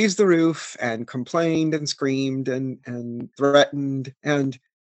she raised the roof and complained and screamed and threatened. And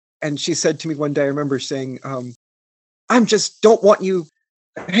she said to me one day, I remember saying, I just don't want you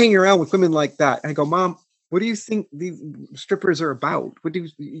hanging around with women like that. And I go, Mom, what do you think these strippers are about?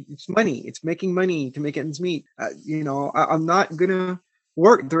 It's money. It's making money to make ends meet. I'm not going to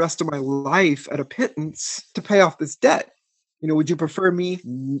work the rest of my life at a pittance to pay off this debt. Would you prefer me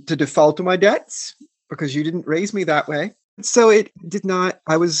to default to my debts because you didn't raise me that way? So it did not.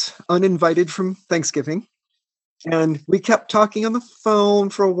 I was uninvited from Thanksgiving, and we kept talking on the phone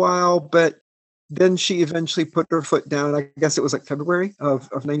for a while, but Then she eventually put her foot down. I guess it was like February of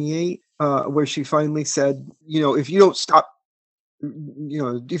 98, where she finally said, if you don't stop,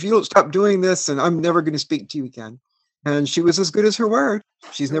 if you don't stop doing this, and I'm never going to speak to you again. And she was as good as her word.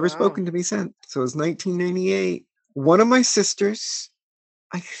 She's never spoken to me since. So it was 1998. One of my sisters,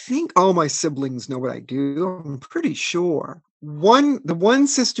 I think all my siblings know what I do. I'm pretty sure. The one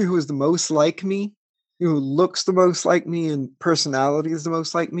sister who is the most like me, who looks the most like me and personality is the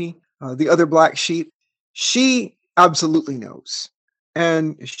most like me, the other black sheep, she absolutely knows.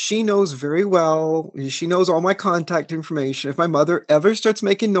 And she knows very well. She knows all my contact information. If my mother ever starts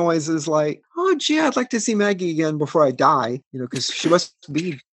making noises like, oh, gee, I'd like to see Maggie again before I die, because she must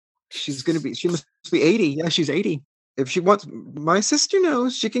be 80. Yeah, she's 80. If she wants, my sister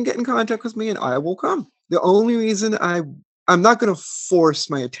knows she can get in contact with me and I will come. The only reason I'm not going to force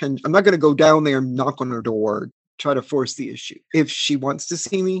my attention. I'm not going to go down there and knock on her door, try to force the issue. If she wants to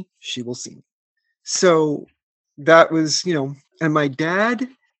see me, she will see me. So that was, and my dad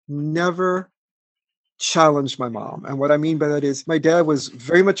never challenged my mom. And what I mean by that is my dad was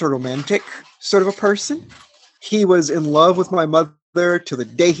very much a romantic sort of a person. He was in love with my mother to the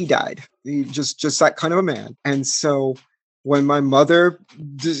day he died. He just that kind of a man. And so when my mother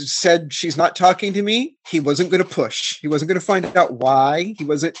said she's not talking to me, he wasn't going to push. He wasn't going to find out why. He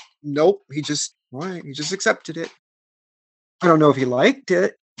just accepted it. I don't know if he liked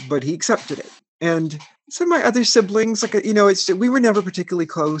it, but he accepted it. And some of my other siblings, we were never particularly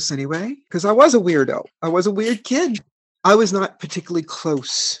close anyway, because I was a weirdo. I was a weird kid. I was not particularly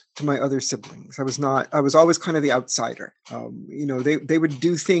close to my other siblings. I was always kind of the outsider. They would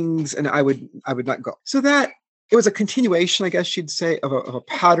do things and I would not go. So that it was a continuation, I guess you'd say, of a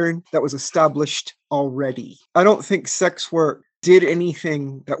pattern that was established already. I don't think sex work did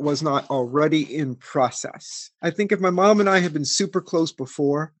anything that was not already in process. I think if my mom and I had been super close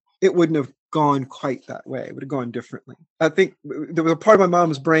before, it wouldn't have gone quite that way. It would have gone differently. I think there was a part of my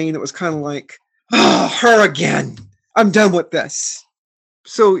mom's brain that was kind of like, oh, her again. I'm done with this.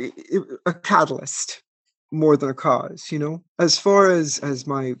 So a catalyst more than a cause, As far as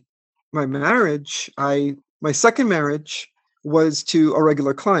my marriage, my second marriage was to a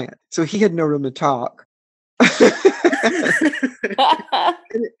regular client. So he had no room to talk.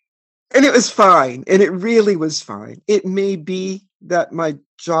 And it was fine. And it really was fine. It may be that my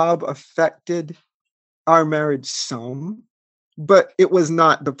job affected our marriage some, but it was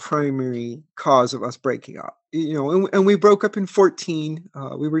not the primary cause of us breaking up. And we broke up in 14.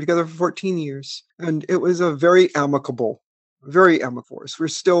 We were together for 14 years. And it was a very amicable. We're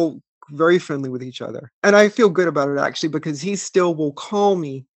still very friendly with each other. And I feel good about it, actually, because he still will call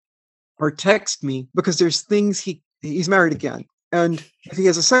me or text me because there's things he's married again. And if he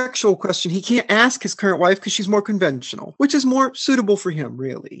has a sexual question, he can't ask his current wife because she's more conventional, which is more suitable for him,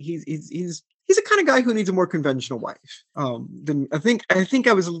 really. He's the kind of guy who needs a more conventional wife. Then I think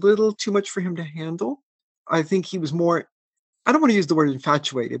I was a little too much for him to handle. I think he was more, I don't want to use the word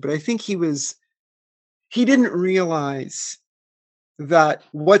infatuated, but I think he didn't realize that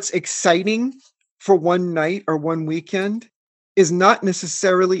what's exciting for one night or one weekend is not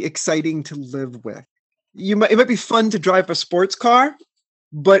necessarily exciting to live with. It might be fun to drive a sports car,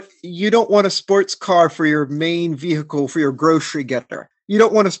 but you don't want a sports car for your main vehicle for your grocery getter. You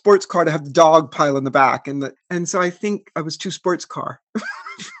don't want a sports car to have the dog pile in the back. And so I think I was too sports car.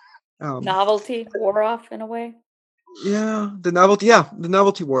 Novelty wore off in a way. Yeah, the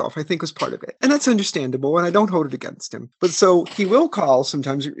novelty wore off, I think, was part of it. And that's understandable, and I don't hold it against him. But so he will call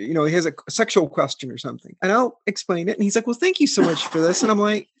sometimes, he has a sexual question or something, and I'll explain it. And he's like, well, thank you so much for this. And I'm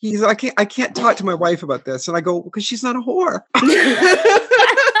like, I can't talk to my wife about this. And I go, because she's not a whore.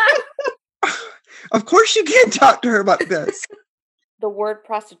 Of course you can't talk to her about this. The word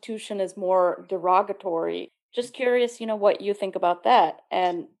prostitution is more derogatory. Just curious, what you think about that.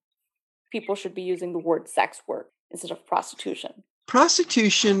 And people should be using the word sex work instead of prostitution.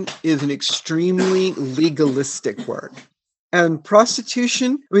 Prostitution is an extremely legalistic word. And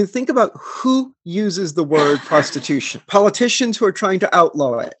prostitution, think about who uses the word prostitution. Politicians who are trying to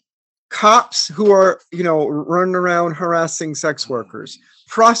outlaw it. Cops who are, running around harassing sex workers.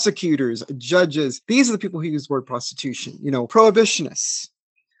 Prosecutors, judges. These are the people who use the word prostitution, prohibitionists.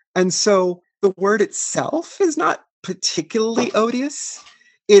 And so the word itself is not particularly odious.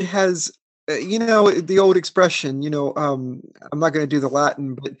 It has the old expression, I'm not going to do the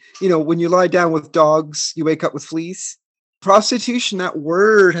Latin, but, when you lie down with dogs, you wake up with fleas. Prostitution, that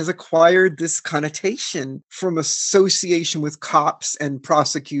word has acquired this connotation from association with cops and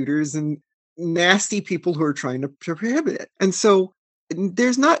prosecutors and nasty people who are trying to prohibit it. And so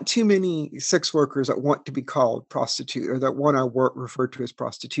there's not too many sex workers that want to be called prostitute or that want our work referred to as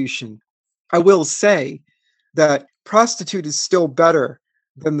prostitution. I will say that prostitute is still better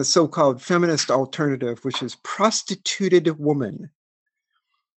than the so-called feminist alternative, which is prostituted woman.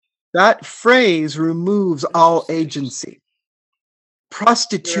 That phrase removes all agency.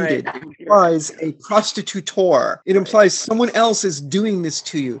 Prostituted implies a prostitutor. It implies someone else is doing this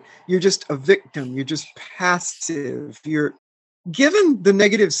to you. You're just a victim. You're just passive. You're given the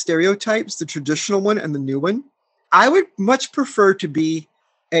negative stereotypes, the traditional one and the new one. I would much prefer to be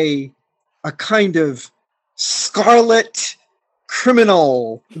a kind of scarlet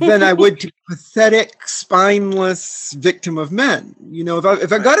criminal than I would to be pathetic, spineless victim of men. You know,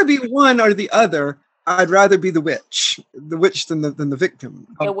 if I got to be one or the other, I'd rather be the witch than the victim.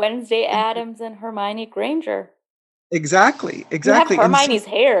 The Wednesday Addams and Hermione Granger. Exactly. You have Hermione's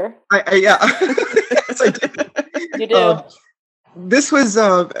hair. Yeah. Yes, I did. You do. This was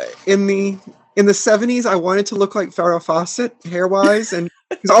in the 70s. I wanted to look like Farrah Fawcett hair-wise, and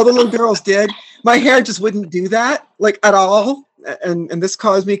because all the little girls did. My hair just wouldn't do that, like, at all. And this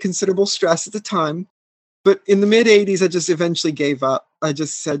caused me considerable stress at the time. But in the mid-'80s, I just eventually gave up. I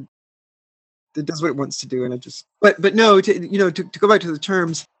just said, it does what it wants to do. And I just, but no, to go back to the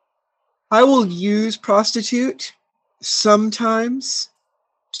terms, I will use prostitute sometimes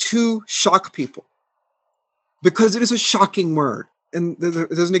to shock people because it is a shocking word. And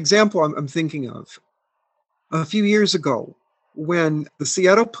there's an example I'm thinking of. A few years ago, when the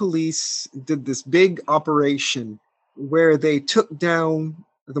Seattle police did this big operation where they took down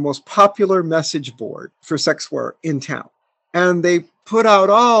the most popular message board for sex work in town. And they put out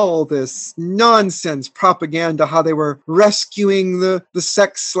all this nonsense propaganda, how they were rescuing the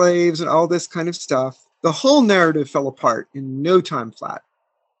sex slaves and all this kind of stuff. The whole narrative fell apart in no time flat,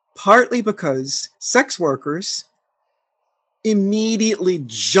 partly because sex workers immediately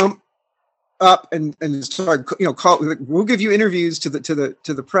jumped up and started, we'll give you interviews to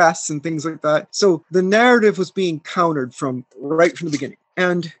the press and things like that. So the narrative was being countered right from the beginning.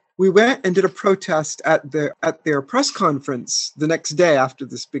 And we went and did a protest at their press conference the next day after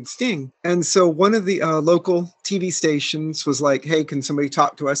this big sting. And so one of the local TV stations was like, hey, can somebody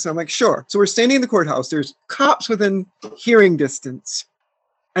talk to us? And I'm like, sure. So we're standing in the courthouse. There's cops within hearing distance.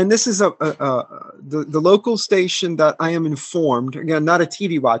 And this is the local station that I am informed, again, not a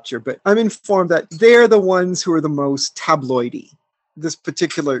TV watcher, but I'm informed that they're the ones who are the most tabloidy, this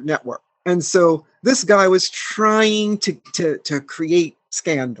particular network. And so this guy was trying to create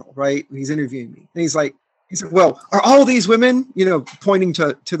scandal, right? He's interviewing me. And he said, well, are all these women, pointing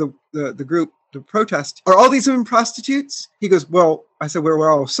to the group, the protest, are all these women prostitutes? He goes, well, I said,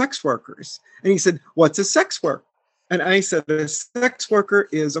 we're all sex workers. And he said, what's a sex worker? And I said, a sex worker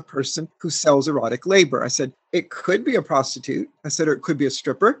is a person who sells erotic labor. I said, it could be a prostitute. I said, or it could be a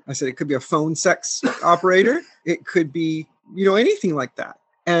stripper. I said, it could be a phone sex operator. It could be, anything like that.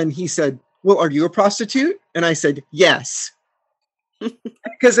 And he said, well, are you a prostitute? And I said, yes.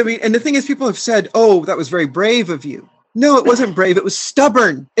 Because, and the thing is, people have said, oh, that was very brave of you. No, it wasn't brave. It was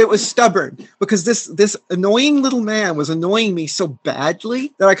stubborn. It was stubborn because this annoying little man was annoying me so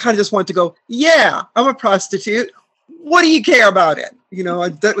badly that I kind of just wanted to go, yeah, I'm a prostitute. What do you care about it?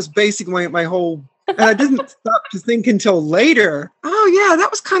 That was basically my whole, and I didn't stop to think until later. Oh yeah,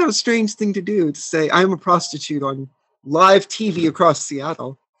 that was kind of a strange thing to do, to say I'm a prostitute on live TV across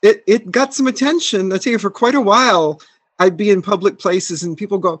Seattle. It got some attention. I tell you, for quite a while, I'd be in public places and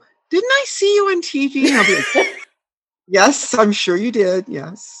people go, didn't I see you on TV? And I'll be like, yes, I'm sure you did.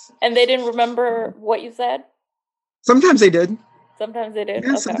 Yes. And they didn't remember what you said? Sometimes they did. Sometimes they did.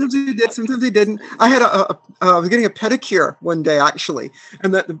 Yeah, okay. Sometimes they did. Sometimes they didn't. I had I was getting a pedicure one day actually,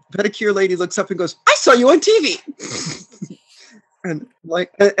 and the pedicure lady looks up and goes, "I saw you on TV." and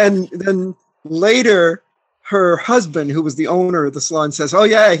then later, her husband, who was the owner of the salon, says, "Oh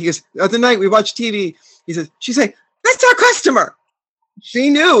yeah." He goes, "The other night we watched TV." He says, "She's like, that's our customer."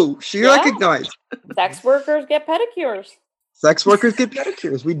 She knew. She recognized. Sex workers get pedicures. Sex workers get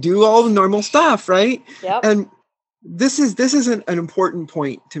pedicures. We do all the normal stuff, right? Yep. And this is an important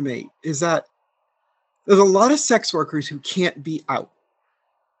point to make, is that there's a lot of sex workers who can't be out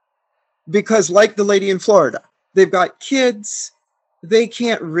because, like the lady in Florida, they've got kids. They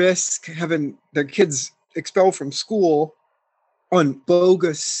can't risk having their kids expelled from school on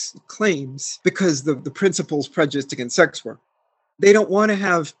bogus claims because the principal's prejudiced against sex work. They don't want to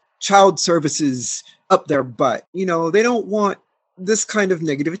have child services up their butt. They don't want this kind of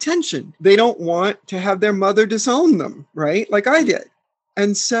negative attention. They don't want to have their mother disown them, right? Like I did.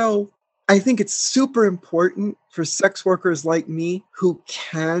 And so I think it's super important for sex workers like me who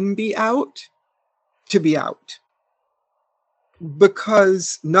can be out to be out,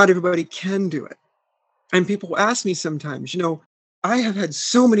 because not everybody can do it. And people ask me sometimes, I have had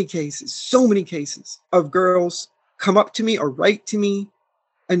so many cases of girls come up to me or write to me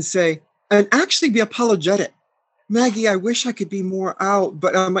and say, and actually be apologetic. Maggie, I wish I could be more out,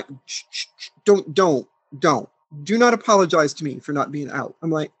 but I'm like, don't. Do not apologize to me for not being out.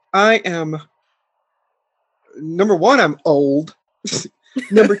 I'm like, I am, number one, I'm old.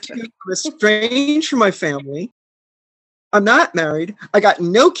 Number two, I'm estranged from my family. I'm not married. I got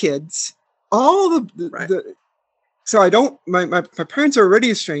no kids. All the so I don't, my parents are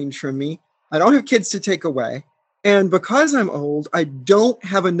already estranged from me. I don't have kids to take away. And because I'm old, I don't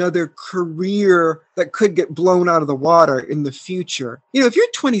have another career that could get blown out of the water in the future. You know, if you're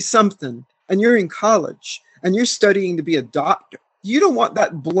 20 something and you're in college and you're studying to be a doctor, you don't want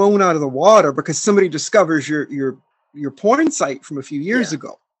that blown out of the water because somebody discovers your porn site from a few years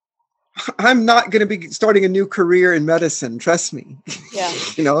ago. I'm not going to be starting a new career in medicine. Trust me. Yeah.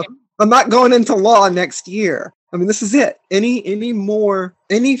 You know, I'm not going into law next year. I mean, this is it.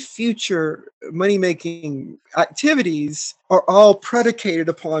 Any future money-making activities are all predicated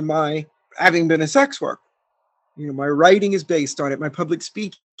upon my having been a sex worker. You know, my writing is based on it. My public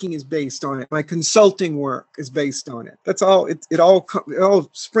speaking is based on it. My consulting work is based on it. That's all. It all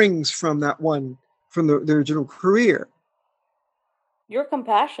springs from the original career. You're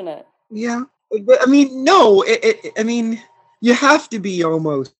compassionate. Yeah, but I mean, no. I mean, you have to be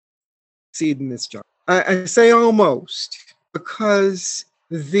almost succeed in this job. I say almost because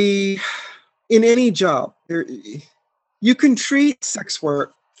in any job, you can treat sex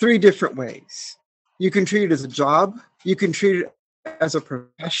work 3 different ways. You can treat it as a job. You can treat it as a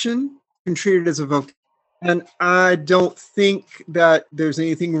profession. You can treat it as a vocation. And I don't think that there's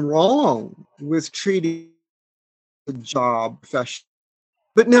anything wrong with treating a job profession.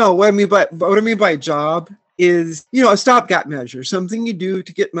 But no, what I mean by job is, you know, a stopgap measure, something you do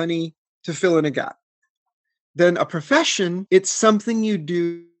to get money to fill in a gap. Then a profession, it's something you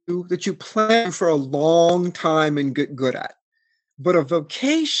do that you plan for a long time and get good at. But a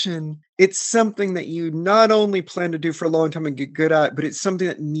vocation, it's something that you not only plan to do for a long time and get good at, but it's something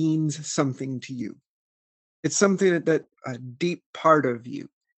that means something to you. It's something that a deep part of you.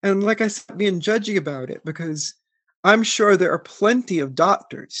 And like I said, being judgy about it, because I'm sure there are plenty of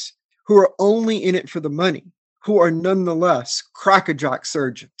doctors who are only in it for the money, who are nonetheless crackerjack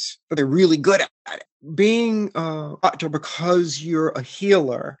surgeons, but they're really good at it. Being a doctor because you're a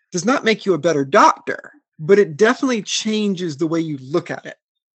healer does not make you a better doctor, but it definitely changes the way you look at it.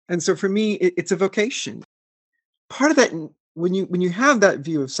 And so for me, it's a vocation. Part of that, when you have that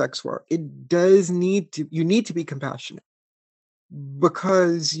view of sex work, you need to be compassionate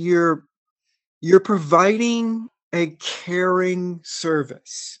because you're providing a caring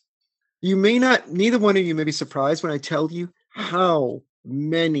service. Neither one of you may be surprised when I tell you how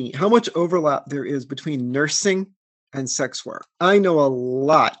much overlap there is between nursing and sex work. I know a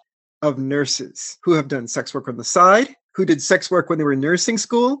lot of nurses who have done sex work on the side, who did sex work when they were in nursing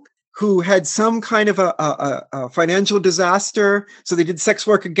school, who had some kind of a financial disaster. So they did sex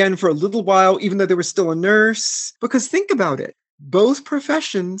work again for a little while, even though they were still a nurse. Because think about it. Both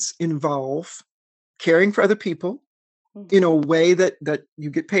professions involve caring for other people in a way that you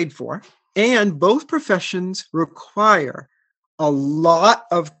get paid for. And both professions require a lot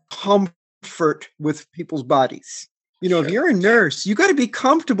of comfort with people's bodies. You know, If you're a nurse, you got to be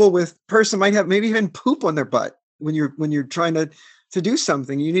comfortable with a person might have maybe even poop on their butt when you're trying to do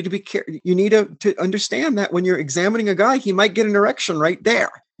something. You need to understand that when you're examining a guy, he might get an erection right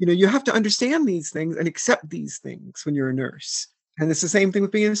there. You know, you have to understand these things and accept these things when you're a nurse. And it's the same thing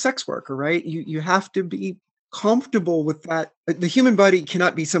with being a sex worker, right? You have to be comfortable with that. The human body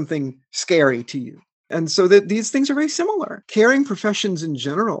cannot be something scary to you. And so that these things are very similar. Caring professions in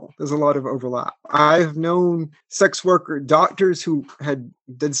general, there's a lot of overlap. I've known sex worker doctors who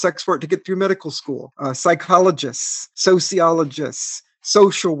did sex work to get through medical school, psychologists, sociologists,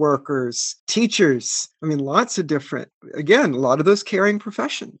 social workers, teachers. I mean, lots of different, again, a lot of those caring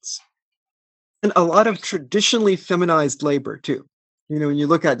professions. And a lot of traditionally feminized labor too. You know, when you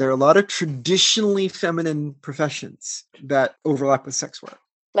look at it, there are a lot of traditionally feminine professions that overlap with sex work.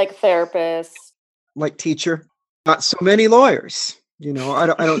 Like therapists. Like teacher. Not so many lawyers. You know, I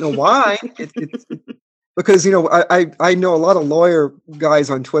don't know why. It's because, you know, I know a lot of lawyer guys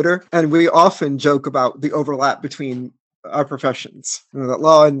on Twitter, and we often joke about the overlap between our professions. You know, that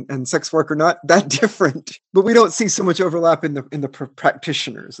law and sex work are not that different, but we don't see so much overlap in the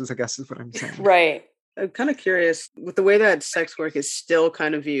practitioners, I guess is what I'm saying. Right. I'm kind of curious with the way that sex work is still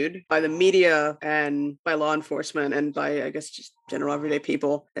kind of viewed by the media and by law enforcement and by, I guess, just general everyday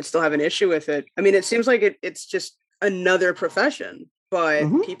people that still have an issue with it. I mean, it seems like it's just another profession, but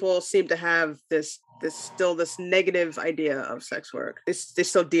people seem to have this There's still this negative idea of sex work. They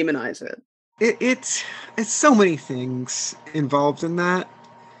still demonize it. It's so many things involved in that.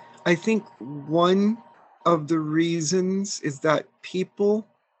 I think one of the reasons is that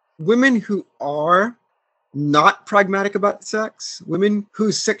women who are not pragmatic about sex, women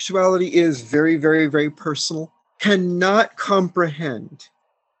whose sexuality is very, very, very personal, cannot comprehend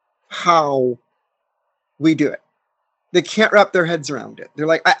how we do it. They can't wrap their heads around it. They're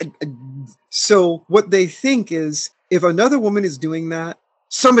like, so what they think is, if another woman is doing that,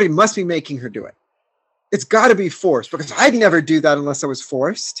 somebody must be making her do it. It's got to be forced, because I'd never do that unless I was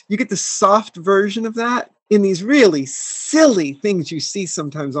forced. You get the soft version of that in these really silly things you see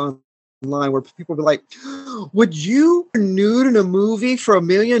sometimes online, where people be like, would you nude in a movie for $1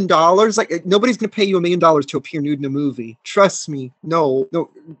 million? Like, nobody's going to pay you $1 million to appear nude in a movie. Trust me. No,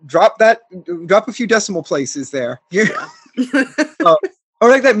 drop a few decimal places there. Yeah. Or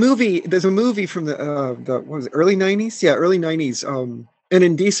like that movie, there's a movie from the what was it, early 90s? Yeah, early 90s. An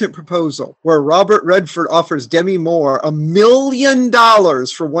Indecent Proposal, where Robert Redford offers Demi Moore $1 million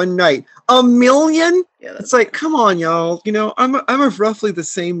for one night. $1 million? Yeah, it's like, come on, y'all. You know, I'm of roughly the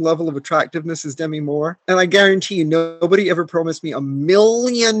same level of attractiveness as Demi Moore, and I guarantee you, nobody ever promised me $1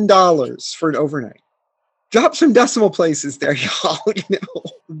 million for an overnight. Drop some decimal places there, y'all. You know,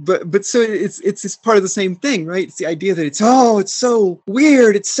 but so it's part of the same thing, right? It's the idea that it's so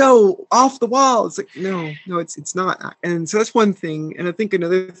weird, it's so off the wall. It's like no, it's not. And so that's one thing. And I think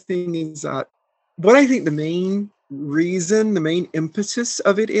another thing is that what I think the main reason, the main impetus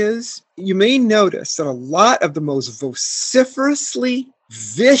of it is, you may notice that a lot of the most vociferously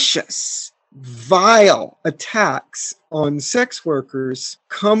vicious, vile attacks on sex workers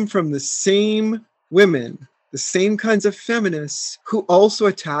come from the same women, the same kinds of feminists who also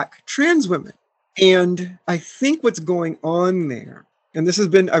attack trans women. And I think what's going on there, and this has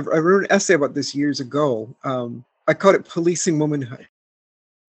been, I wrote an essay about this years ago. I called it Policing Womanhood.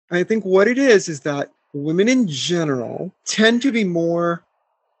 And I think what it is that women in general tend to be more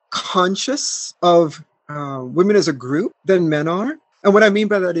conscious of women as a group than men are. And what I mean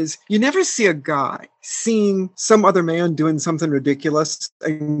by that is, you never see a guy seeing some other man doing something ridiculous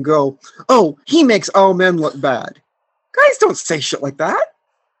and go, oh, he makes all men look bad. Guys don't say shit like that.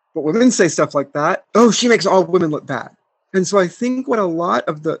 But women say stuff like that. Oh, she makes all women look bad. And so I think what a lot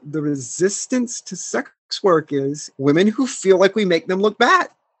of the resistance to sex work is women who feel like we make them look bad.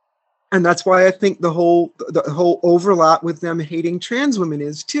 And that's why I think the whole overlap with them hating trans women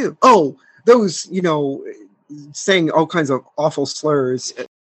is too. Oh, those, saying all kinds of awful slurs,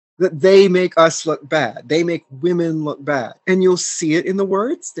 that they make us look bad. They make women look bad. And you'll see it in the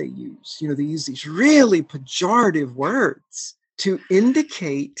words they use. They use these really pejorative words to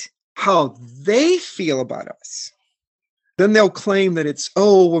indicate how they feel about us. Then they'll claim that it's,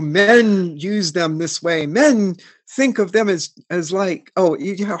 men use them this way. Men think of them as like,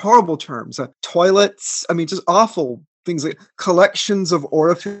 you have horrible terms, toilets. I mean, just awful things like collections of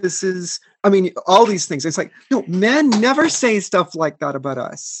orifices. I mean, all these things. It's like, no, men never say stuff like that about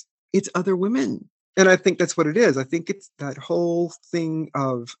us. It's other women. And I think that's what it is. I think it's that whole thing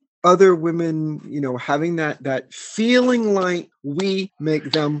of other women, having that feeling like we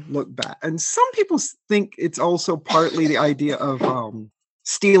make them look bad. And some people think it's also partly the idea of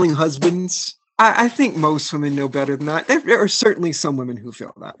stealing husbands. I think most women know better than that. There are certainly some women who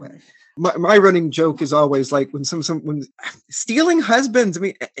feel that way. My running joke is always like when stealing husbands. I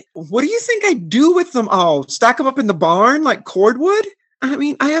mean, what do you think I do with them all? Stack them up in the barn like cordwood? I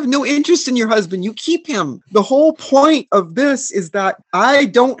mean, I have no interest in your husband. You keep him. The whole point of this is that I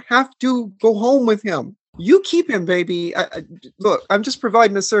don't have to go home with him. You keep him, baby. Look, I'm just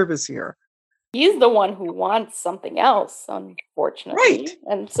providing a service here. He's the one who wants something else, unfortunately. Right.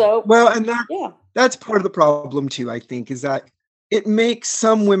 And so, that's part of the problem too, I think, is that it makes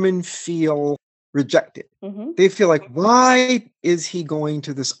some women feel rejected. Mm-hmm. They feel like, why is he going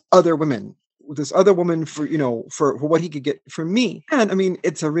to this other woman for what he could get from me? And I mean,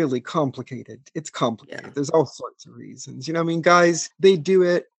 it's complicated. Yeah. There's all sorts of reasons. Guys, they do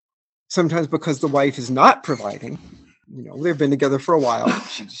it sometimes because the wife is not providing. They've been together for a while.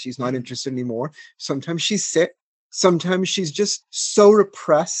 She's not interested anymore. Sometimes she's sick. Sometimes she's just so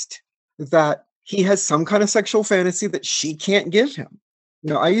repressed that he has some kind of sexual fantasy that she can't give him.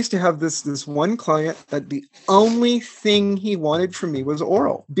 I used to have this one client that the only thing he wanted from me was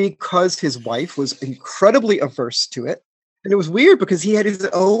oral, because his wife was incredibly averse to it. And it was weird because he had his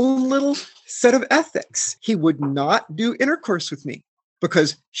own little set of ethics. He would not do intercourse with me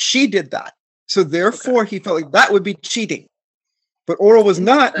because she did that. So therefore, he felt like that would be cheating. But oral was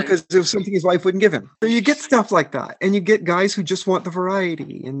not, because it was something his wife wouldn't give him. So you get stuff like that. And you get guys who just want the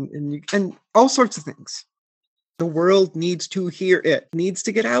variety and all sorts of things. The world needs to hear it, needs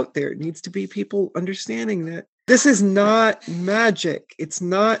to get out there. It needs to be people understanding that this is not magic. It's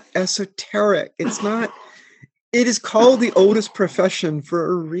not esoteric. It's not. It is called the oldest profession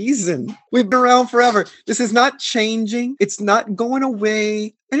for a reason. We've been around forever. This is not changing. It's not going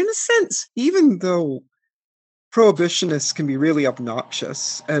away. And in a sense, even though prohibitionists can be really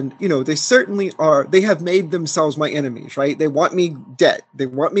obnoxious, and they certainly are, they have made themselves my enemies, right? They want me dead. They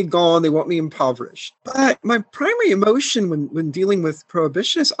want me gone. They want me impoverished. But my primary emotion when dealing with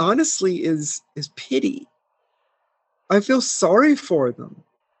prohibitionists, honestly, is pity. I feel sorry for them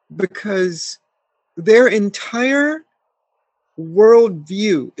because their entire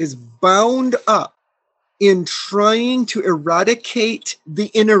worldview is bound up in trying to eradicate the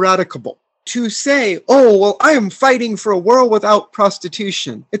ineradicable. To say, oh, well, I am fighting for a world without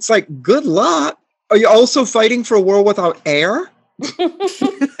prostitution. It's like, good luck. Are you also fighting for a world without air?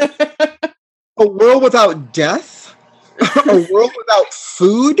 A world without death? A world without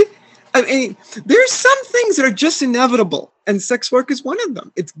food? I mean, there's some things that are just inevitable, and sex work is one of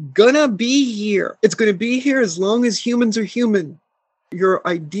them. It's gonna be here. It's gonna be here as long as humans are human. Your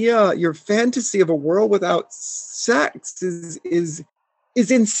idea, your fantasy of a world without sex is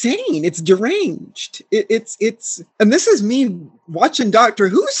insane. It's deranged. It's and this is me watching Doctor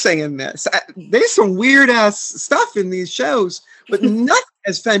Who saying this. There's some weird ass stuff in these shows, but nothing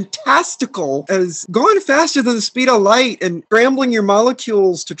as fantastical as going faster than the speed of light and scrambling your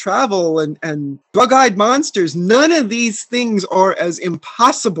molecules to travel and bug-eyed monsters. None of these things are as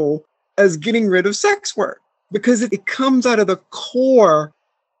impossible as getting rid of sex work, because it comes out of the core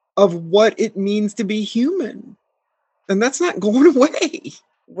of what it means to be human. And that's not going away.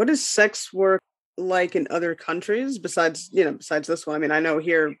 What is sex work like in other countries besides this one? I mean, I know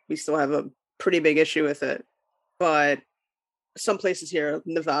here we still have a pretty big issue with it, but some places here,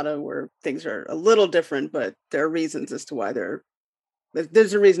 Nevada, where things are a little different, but there are reasons as to why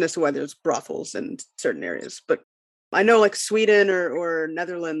there's a reason as to why there's brothels in certain areas. But I know like Sweden or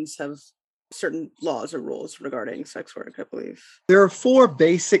Netherlands have certain laws or rules regarding sex work, I believe. There are 4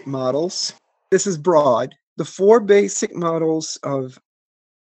 basic models. This is broad. The 4 basic models of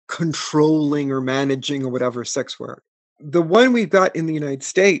controlling or managing or whatever sex work. The one we've got in the United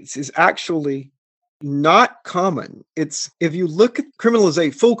States is actually not common. It's, if you look at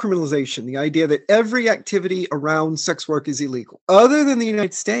full criminalization, the idea that every activity around sex work is illegal. Other than the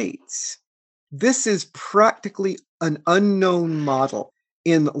United States, this is practically an unknown model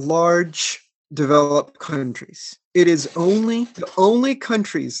in large developed countries. It is the only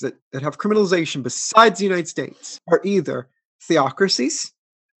countries that have criminalization besides the United States are either theocracies.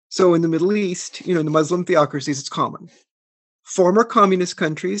 So in the Middle East, the Muslim theocracies, it's common. Former communist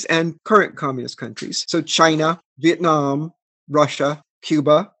countries and current communist countries. So China, Vietnam, Russia,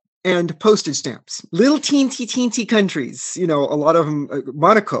 Cuba, and postage stamps. Little teensy countries, a lot of them,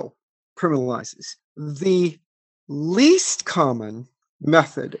 Monaco criminalizes. The least common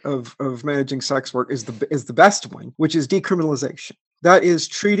method of managing sex work is the best one, which is decriminalization. That is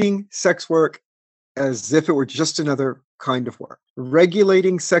treating sex work as if it were just another kind of work.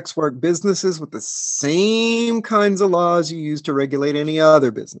 Regulating sex work businesses with the same kinds of laws you use to regulate any other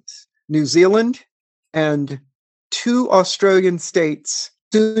business. New Zealand and 2 Australian states,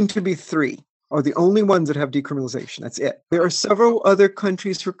 soon to be 3, are the only ones that have decriminalization. That's it. There are several other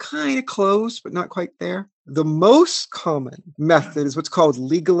countries who are kind of close, but not quite there. The most common method is what's called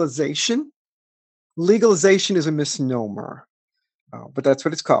legalization. Legalization is a misnomer, but that's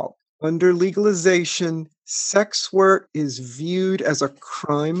what it's called. Under legalization, sex work is viewed as a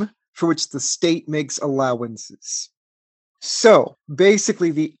crime for which the state makes allowances. So basically,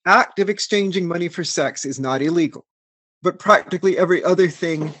 the act of exchanging money for sex is not illegal, but practically every other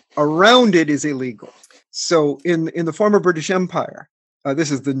thing around it is illegal. So in the former British Empire, this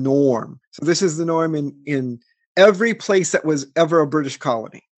is the norm. So this is the norm in every place that was ever a British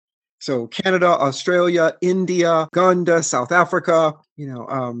colony. So Canada, Australia, India, Uganda, South Africa,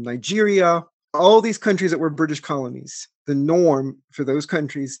 Nigeria, all these countries that were British colonies. The norm for those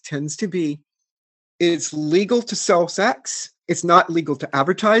countries tends to be it's legal to sell sex. It's not legal to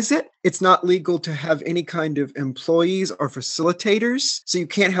advertise it. It's not legal to have any kind of employees or facilitators. So you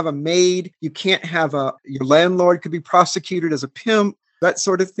can't have a maid. You can't have your landlord could be prosecuted as a pimp, that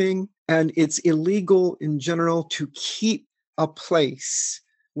sort of thing. And it's illegal in general to keep a place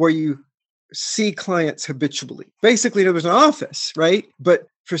where you see clients habitually. Basically, there's an office, right? But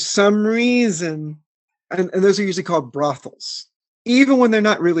for some reason, and those are usually called brothels, even when they're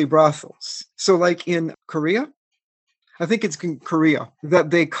not really brothels. So like in Korea, I think it's in Korea,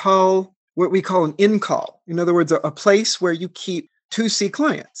 that they call what we call an in-call. In other words, a place where you keep 2C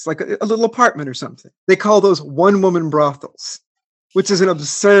clients, like a little apartment or something. They call those one-woman brothels, which is an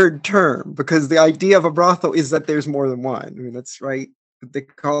absurd term because the idea of a brothel is that there's more than one. I mean, that's right. They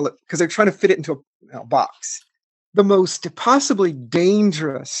call it because they're trying to fit it into a box. The most possibly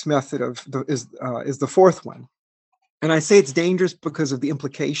dangerous method is the fourth one. And I say it's dangerous because of the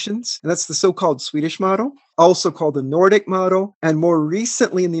implications. And that's the so-called Swedish model, also called the Nordic model. And more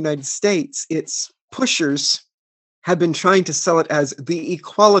recently in the United States, its pushers have been trying to sell it as the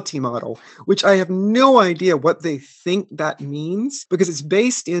equality model, which I have no idea what they think that means because it's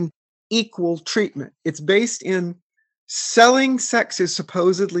based in equal treatment. It's based in selling sex is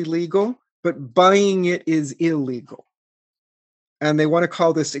supposedly legal, but buying it is illegal. And they want to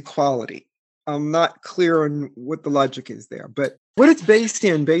call this equality. I'm not clear on what the logic is there, but what it's based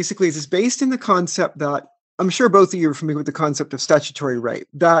in basically is it's based in the concept that I'm sure both of you are familiar with the concept of statutory rape,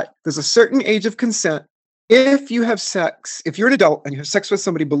 that there's a certain age of consent. If you have sex, if you're an adult and you have sex with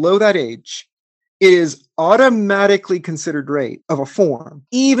somebody below that age, it is automatically considered rape of a form,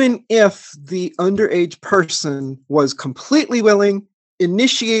 even if the underage person was completely willing,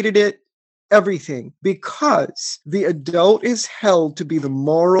 initiated it, everything, because the adult is held to be the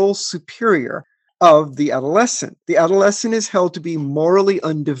moral superior of the adolescent. The adolescent is held to be morally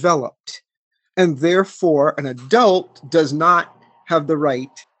undeveloped, and therefore an adult does not have the right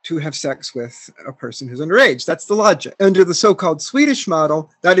to have sex with a person who's underage. That's the logic. Under the so-called Swedish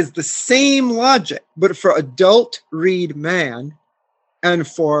model, that is the same logic, but for adult, read man, and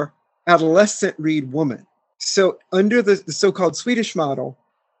for adolescent, read woman. So under the so-called Swedish model,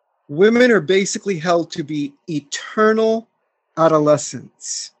 women are basically held to be eternal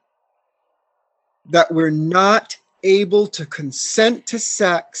adolescents, that we're not able to consent to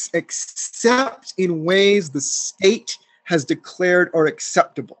sex except in ways the state has declared are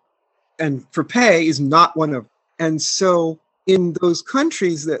acceptable. And for pay is not one of them. And so in those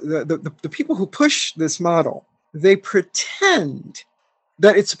countries, the people who push this model, they pretend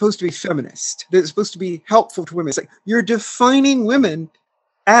that it's supposed to be feminist, that it's supposed to be helpful to women. It's like you're defining women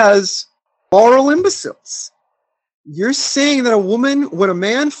as moral imbeciles. You're saying that a woman, when a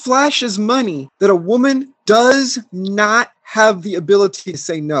man flashes money, that a woman does not have the ability to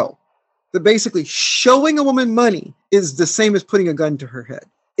say no. That basically showing a woman money is the same as putting a gun to her head.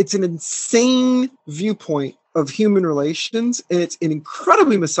 It's an insane viewpoint of human relations, and it's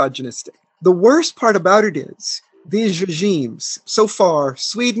incredibly misogynistic. The worst part about it is these regimes, so far,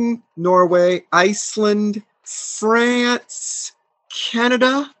 Sweden, Norway, Iceland, France,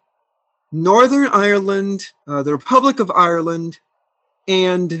 Canada, Northern Ireland, the Republic of Ireland,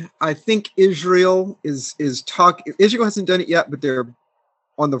 and I think Israel is talking. Israel hasn't done it yet, but they're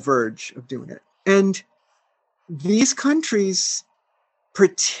on the verge of doing it. And these countries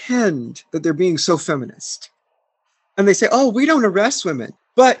pretend that they're being so feminist. And they say, oh, we don't arrest women.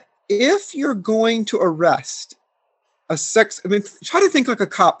 But if you're going to arrest try to think like a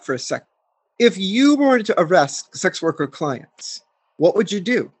cop for a second. If you were to arrest sex worker clients, what would you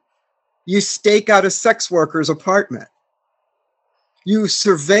do? You stake out a sex worker's apartment. You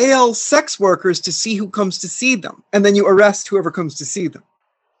surveil sex workers to see who comes to see them, and then you arrest whoever comes to see them.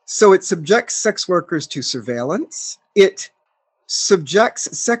 So it subjects sex workers to surveillance. It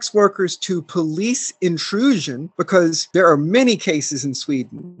subjects sex workers to police intrusion, because there are many cases in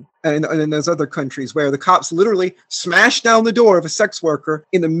Sweden and in those other countries where the cops literally smash down the door of a sex worker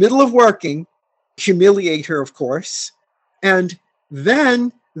in the middle of working, humiliate her, of course, and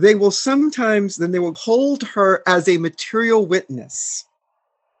then they will hold her as a material witness.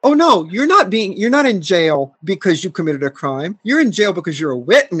 Oh no, you're not in jail because you committed a crime. You're in jail because you're a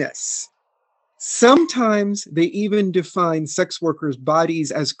witness. Sometimes they even define sex workers'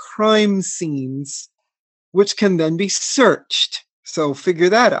 bodies as crime scenes, which can then be searched. So figure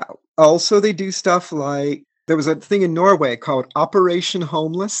that out. Also, they do stuff like, there was a thing in Norway called Operation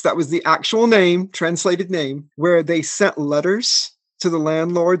Homeless. That was the actual name, translated name, where they sent letters to the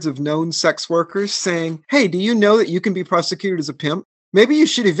landlords of known sex workers saying, hey, do you know that you can be prosecuted as a pimp? Maybe you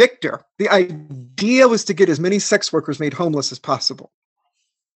should evict her. The idea was to get as many sex workers made homeless as possible.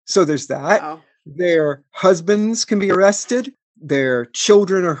 So there's that. Wow. Their husbands can be arrested. Their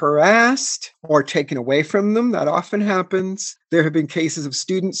children are harassed or taken away from them. That often happens. There have been cases of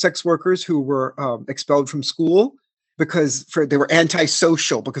student sex workers who were expelled from school because they were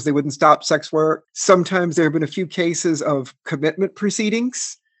antisocial, because they wouldn't stop sex work. Sometimes there have been a few cases of commitment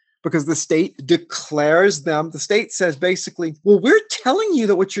proceedings because the state declares them. The state says basically, well, we're telling you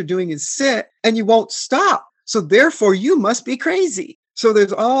that what you're doing is sick and you won't stop. So therefore you must be crazy. So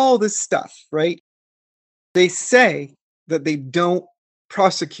there's all this stuff, right? They say that they don't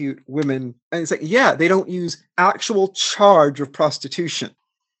prosecute women. And it's like, yeah, they don't use actual charge of prostitution.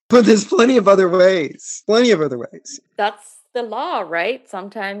 But there's plenty of other ways. That's the law, right?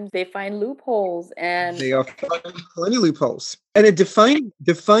 Sometimes they find loopholes and They are finding plenty of loopholes. And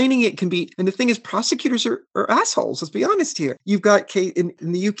defining it can be, and the thing is, prosecutors are assholes. Let's be honest here. You've got in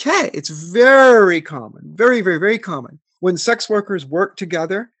the UK, it's very common, very, very, very common. When sex workers work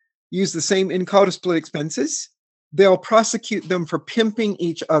together, use the same in-call to split expenses, they'll prosecute them for pimping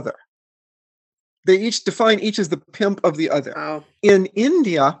each other. They each define each as the pimp of the other. Wow. In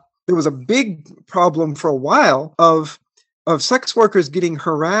India, there was a big problem for a while of sex workers getting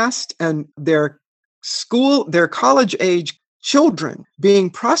harassed and their college age children being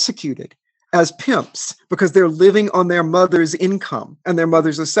prosecuted as pimps because they're living on their mother's income and their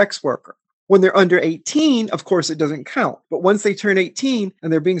mother's a sex worker. When they're under 18, of course, it doesn't count. But once they turn 18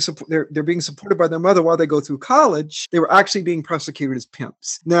 and they're being supported by their mother while they go through college, they were actually being prosecuted as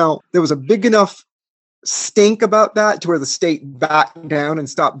pimps. Now, there was a big enough stink about that to where the state backed down and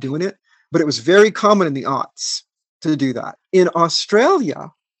stopped doing it. But it was very common in the aughts to do that. In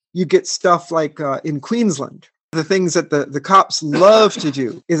Australia, you get stuff like in Queensland. The things that the cops love to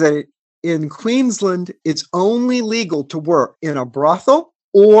do is that in Queensland, it's only legal to work in a brothel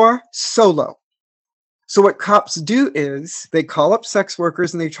or solo. So what cops do is they call up sex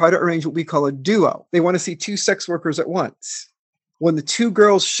workers and they try to arrange what we call a duo. They want to see two sex workers at once. When the two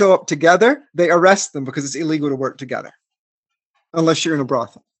girls show up together, they arrest them because it's illegal to work together, unless you're in a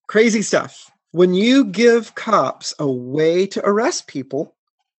brothel. Crazy stuff. When you give cops a way to arrest people,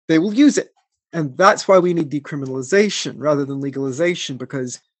 they will use it. And that's why we need decriminalization rather than legalization,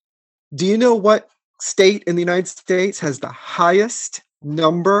 because do you know what state in the United States has the highest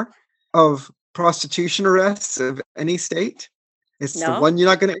number of prostitution arrests of any state? It's the one you're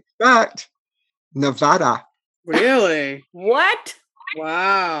not going to expect. Nevada. Really? What?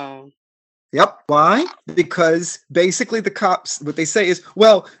 Wow. Yep. Why? Because basically the cops, what they say is,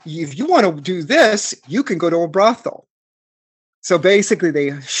 well, if you want to do this, you can go to a brothel. So basically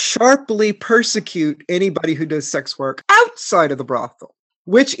they sharply persecute anybody who does sex work outside of the brothel,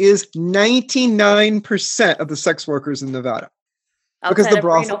 which is 99% of the sex workers in Nevada. Outside because the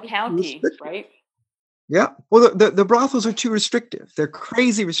brothel County, right? Yeah. Well, the brothels are too restrictive. They're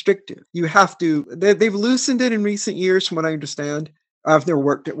crazy restrictive. You have to, they've loosened it in recent years, from what I understand. I've never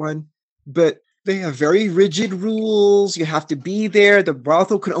worked at one, but they have very rigid rules. You have to be there. The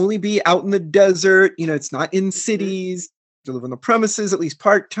brothel can only be out in the desert. You know, it's not in cities. You live on the premises, at least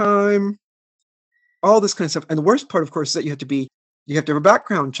part-time. All this kind of stuff. And the worst part, of course, is that you have to have a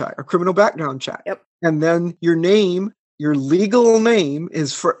background check, a criminal background check. Yep. And then your legal name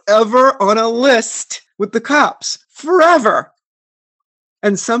is forever on a list with the cops. Forever.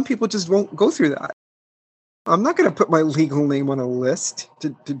 And some people just won't go through that. I'm not going to put my legal name on a list to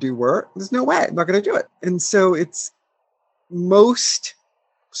do work. There's no way. I'm not going to do it. And so most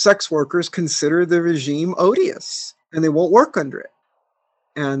sex workers consider the regime odious and they won't work under it.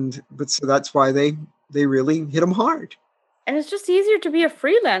 But so that's why they really hit them hard. And it's just easier to be a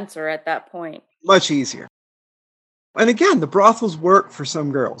freelancer at that point. Much easier. And again, the brothels work for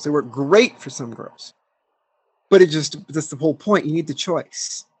some girls. They work great for some girls. But that's the whole point. You need the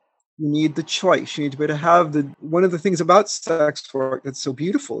choice. You need the choice. You need to be able to have one of the things about sex work that's so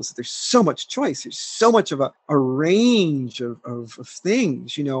beautiful is that there's so much choice. There's so much of a range of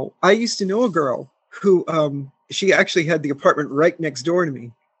things. You know, I used to know a girl who, she actually had the apartment right next door to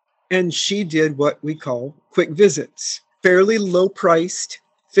me. And she did what we call quick visits, fairly low priced,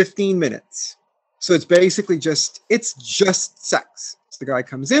 15 minutes. So it's basically just sex. So the guy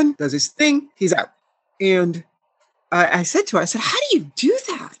comes in, does his thing, he's out. And I said to her, how do you do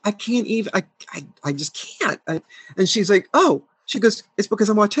that? I can't even, I just can't. And she's like, she goes, it's because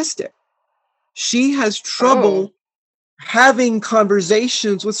I'm autistic. She has trouble having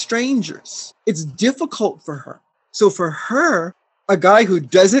conversations with strangers. It's difficult for her. So for her, a guy who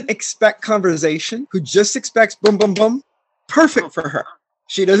doesn't expect conversation, who just expects boom, boom, boom, perfect for her.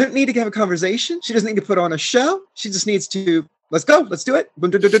 She doesn't need to have a conversation. She doesn't need to put on a show. She just needs to, let's go, let's do it. Boom,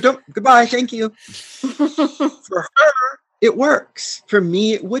 dum, dum, dum, dum. Goodbye, thank you. For her, it works. For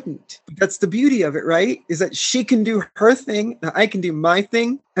me, it wouldn't. That's the beauty of it, right? Is that she can do her thing, and I can do my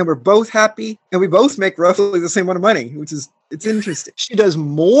thing, and we're both happy, and we both make roughly the same amount of money, it's interesting. She does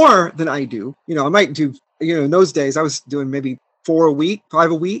more than I do. You know, I might do, in those days, I was doing maybe 4 a week,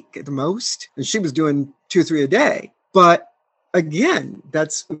 5 a week at the most, and she was doing 2 or 3 a day. But again,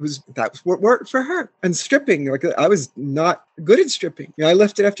 that was what worked for her. And stripping, like I was not good at stripping. I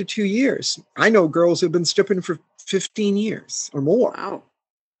left it after 2 years. I know girls who've been stripping for 15 years or more. Wow.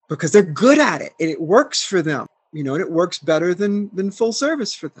 Because they're good at it and it works for them. and it works better than full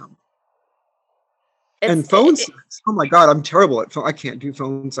service for them. It's, And phone sex. Oh my God, I'm terrible at phone. I can't do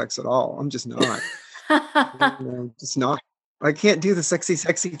phone sex at all. I'm just not. Just not. I can't do the sexy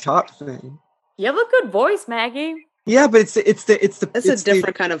talk thing. You have a good voice, Maggie. Yeah, but it's a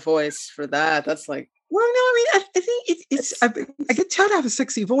different kind of voice for that. That's like, well, no, I mean, I think I get taught to have a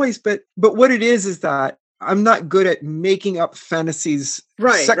sexy voice, but what it is that I'm not good at making up fantasies,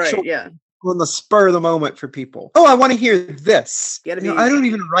 sexual, on the spur of the moment for people. Oh, I want to hear this. I don't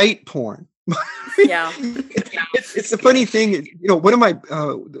even write porn. Yeah, it's a funny thing.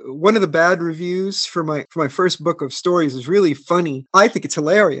 One of the bad reviews for my first book of stories is really funny. I think it's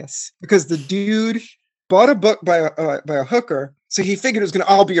hilarious because the dude bought a book by a hooker, so he figured it was going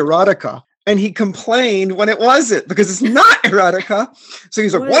to all be erotica, and he complained when it wasn't because it's not erotica. So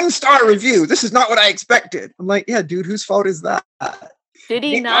he's like, 1-star review. This is not what I expected. I'm like, yeah, dude, whose fault is that? Did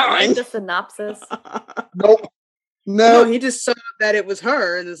he not read the synopsis? Nope. No, he just saw that it was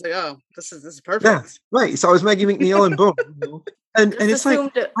her, and it's like, oh, this is perfect. Yeah, right. So I was Maggie McNeil, and boom, and it's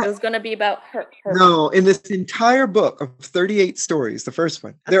like it was going to be about her. No, in this entire book of 38 stories, the first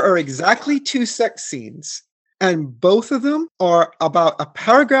one, there are exactly 2 sex scenes, and both of them are about a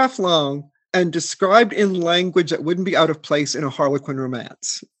paragraph long and described in language that wouldn't be out of place in a Harlequin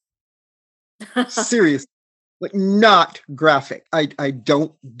romance. Seriously, like not graphic. I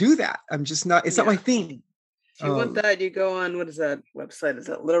don't do that. I'm just not. It's not my thing. If you want that, you go on, what is that website? Is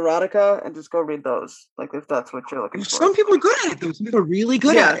that Literotica? And just go read those. Like, if that's what you're looking for. Some people are good at it. Those people are really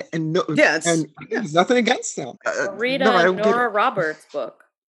good at it. And there's nothing against them. Read Nora Roberts' book.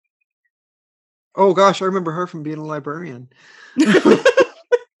 Oh, gosh, I remember her from being a librarian.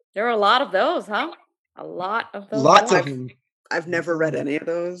 There are a lot of those, huh? A lot of those. Lots of them. I've never read any of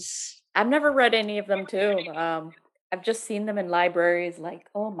those. I've never read any of them, too. I've just seen them in libraries. Like,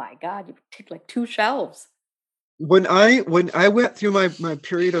 oh, my God, you take like 2 shelves. When I went through my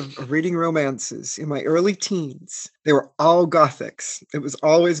period of reading romances in my early teens, they were all Gothics. It was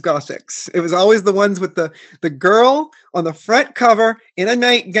always Gothics. It was always the ones with the girl on the front cover in a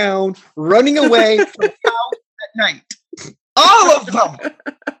nightgown running away from the house at night. All of them.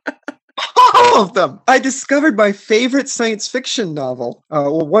 All of them. I discovered my favorite science fiction novel.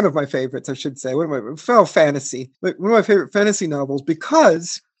 Well, one of my favorites, I should say. One of my fantasy. One of my favorite fantasy novels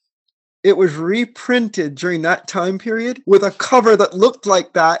because it was reprinted during that time period with a cover that looked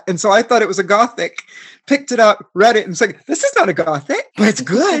like that. And so I thought it was a Gothic, picked it up, read it, and said, this is not a Gothic, but it's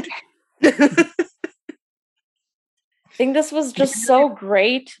good. I think this was just so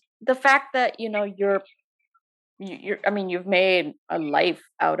great. The fact that, you're you've made a life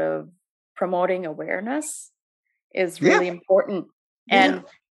out of promoting awareness is really important. And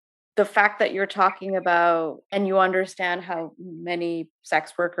the fact that you're talking about and you understand how many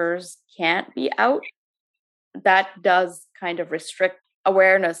sex workers can't be out, that does kind of restrict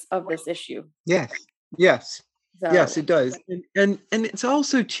awareness of this issue. Yes. So, yes, it does. And it's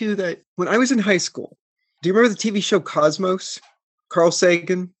also too that when I was in high school, do you remember the TV show Cosmos? Carl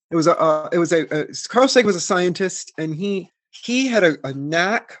Sagan. Carl Sagan was a scientist, and he had a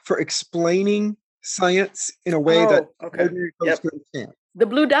knack for explaining science in a way that ordinary folks couldn't understand. The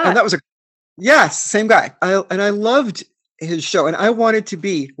Blue Dot. And that was same guy. I loved his show. And I wanted to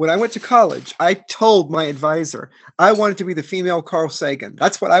be, when I went to college, I told my advisor, I wanted to be the female Carl Sagan.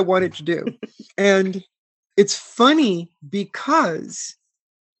 That's what I wanted to do. And it's funny because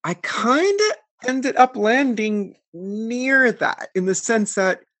I kind of ended up landing near that in the sense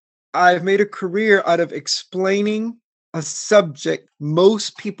that I've made a career out of explaining a subject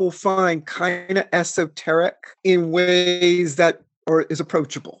most people find kind of esoteric in ways that is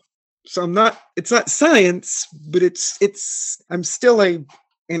approachable. So it's not science, but I'm still an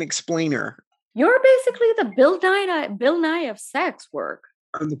explainer. You're basically the Bill Nye of sex work.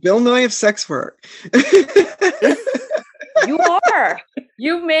 I'm the Bill Nye of sex work. You are.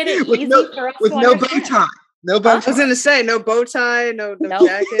 You've made it easy for us with to no understand. bow tie. No bow tie. I was going to say no bow tie, no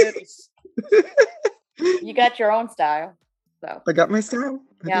jacket. You got your own style. So I got my style.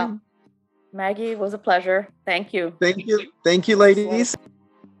 I do. Maggie, it was a pleasure. Thank you. Thank you, ladies.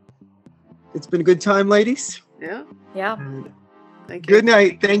 It's been a good time, ladies. Yeah. Thank you. Good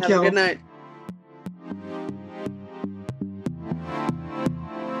night. Thank you. Good night.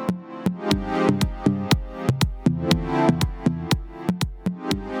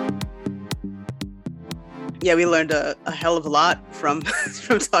 Yeah, we learned a hell of a lot from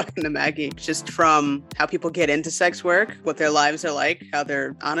talking to Maggie, just from how people get into sex work, what their lives are like, how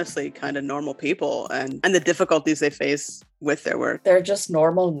they're honestly kind of normal people, and the difficulties they face with their work. They're just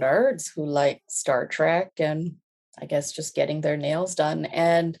normal nerds who like Star Trek and I guess just getting their nails done.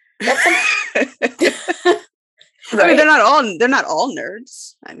 And that's I mean, they're not all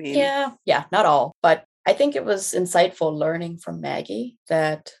nerds. I mean, yeah, not all, but I think it was insightful learning from Maggie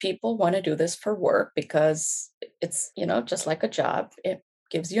that people want to do this for work because it's, just like a job. It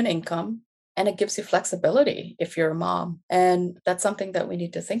gives you an income and it gives you flexibility if you're a mom. And that's something that we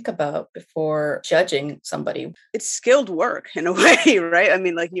need to think about before judging somebody. it's skilled work in a way, right? I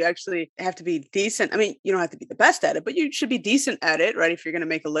mean, like you actually have to be decent. I mean, you don't have to be the best at it, but you should be decent at it, right? If you're going to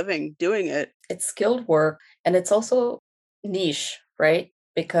make a living doing it. It's skilled work and it's also niche, right?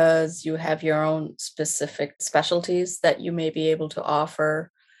 Because you have your own specific specialties that you may be able to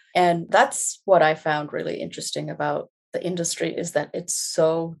offer. And that's what I found really interesting about the industry is that it's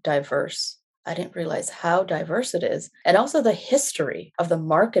so diverse. I didn't realize how diverse it is. And also the history of the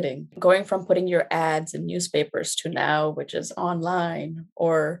marketing, going from putting your ads in newspapers to now, which is online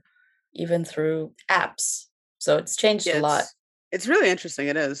or even through apps. So it's changed a lot. It's really interesting.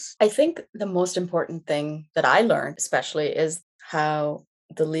 It is. I think the most important thing that I learned, especially, is how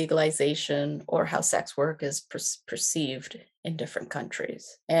the legalization or how sex work is perceived in different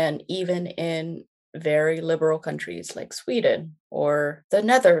countries. And even in very liberal countries like Sweden or the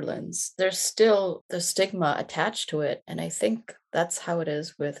Netherlands, there's still the stigma attached to it. And I think that's how it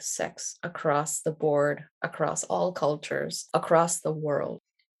is with sex across the board, across all cultures, across the world,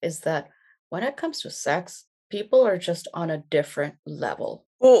 is that when it comes to sex, people are just on a different level.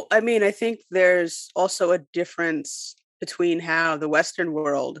 Well, I mean, I think there's also a difference between how the Western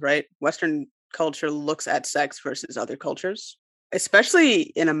world, right? Western culture looks at sex versus other cultures. Especially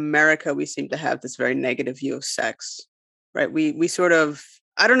in America, we seem to have this very negative view of sex, right? We sort of,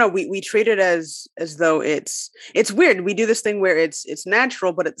 I don't know, we treat it as though it's weird. We do this thing where it's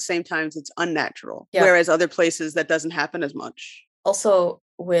natural, but at the same time, it's unnatural. Yeah. Whereas other places that doesn't happen as much. Also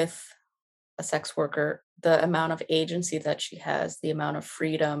with a sex worker, the amount of agency that she has, the amount of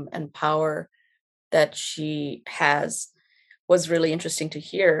freedom and power that she has was really interesting to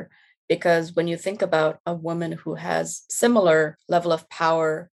hear. Because when you think about a woman who has similar level of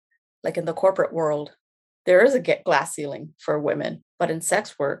power, like in the corporate world, there is a glass ceiling for women. But in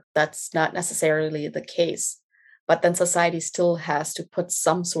sex work, that's not necessarily the case. But then society still has to put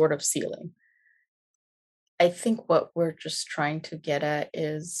some sort of ceiling. I think what we're just trying to get at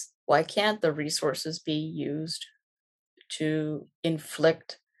is, why can't the resources be used to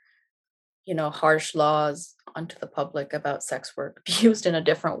inflict, harsh laws onto the public about sex work, be used in a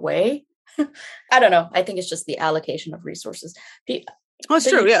different way? I don't know. I think it's just the allocation of resources. It's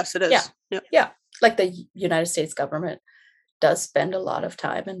true. Yes, it is. Yeah. Like the United States government does spend a lot of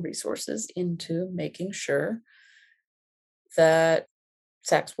time and resources into making sure that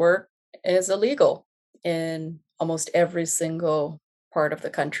sex work is illegal in almost every single part of the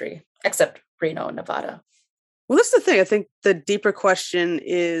country, except Reno and Nevada. Well, that's the thing. I think the deeper question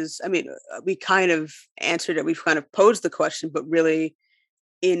is, I mean, we kind of answered it. We've kind of posed the question, but really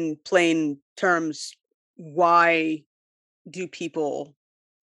in plain terms, why do people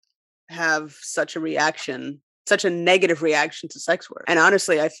have such a negative reaction to sex work? And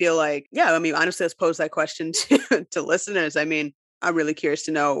honestly, I feel like, honestly, let's pose that question to listeners. I mean, I'm really curious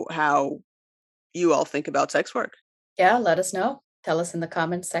to know how you all think about sex work. Yeah, let us know. Tell us in the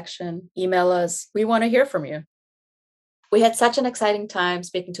comments section. Email us. We want to hear from you. We had such an exciting time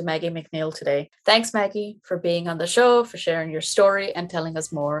speaking to Maggie McNeil today. Thanks, Maggie, for being on the show, for sharing your story and telling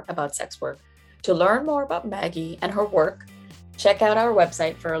us more about sex work. To learn more about Maggie and her work, check out our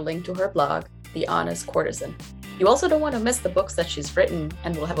website for a link to her blog, The Honest Courtesan. You also don't want to miss the books that she's written,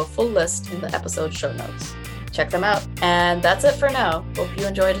 and we'll have a full list in the episode show notes. Check them out. And that's it for now. Hope you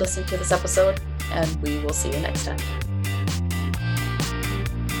enjoyed listening to this episode, and we will see you next time.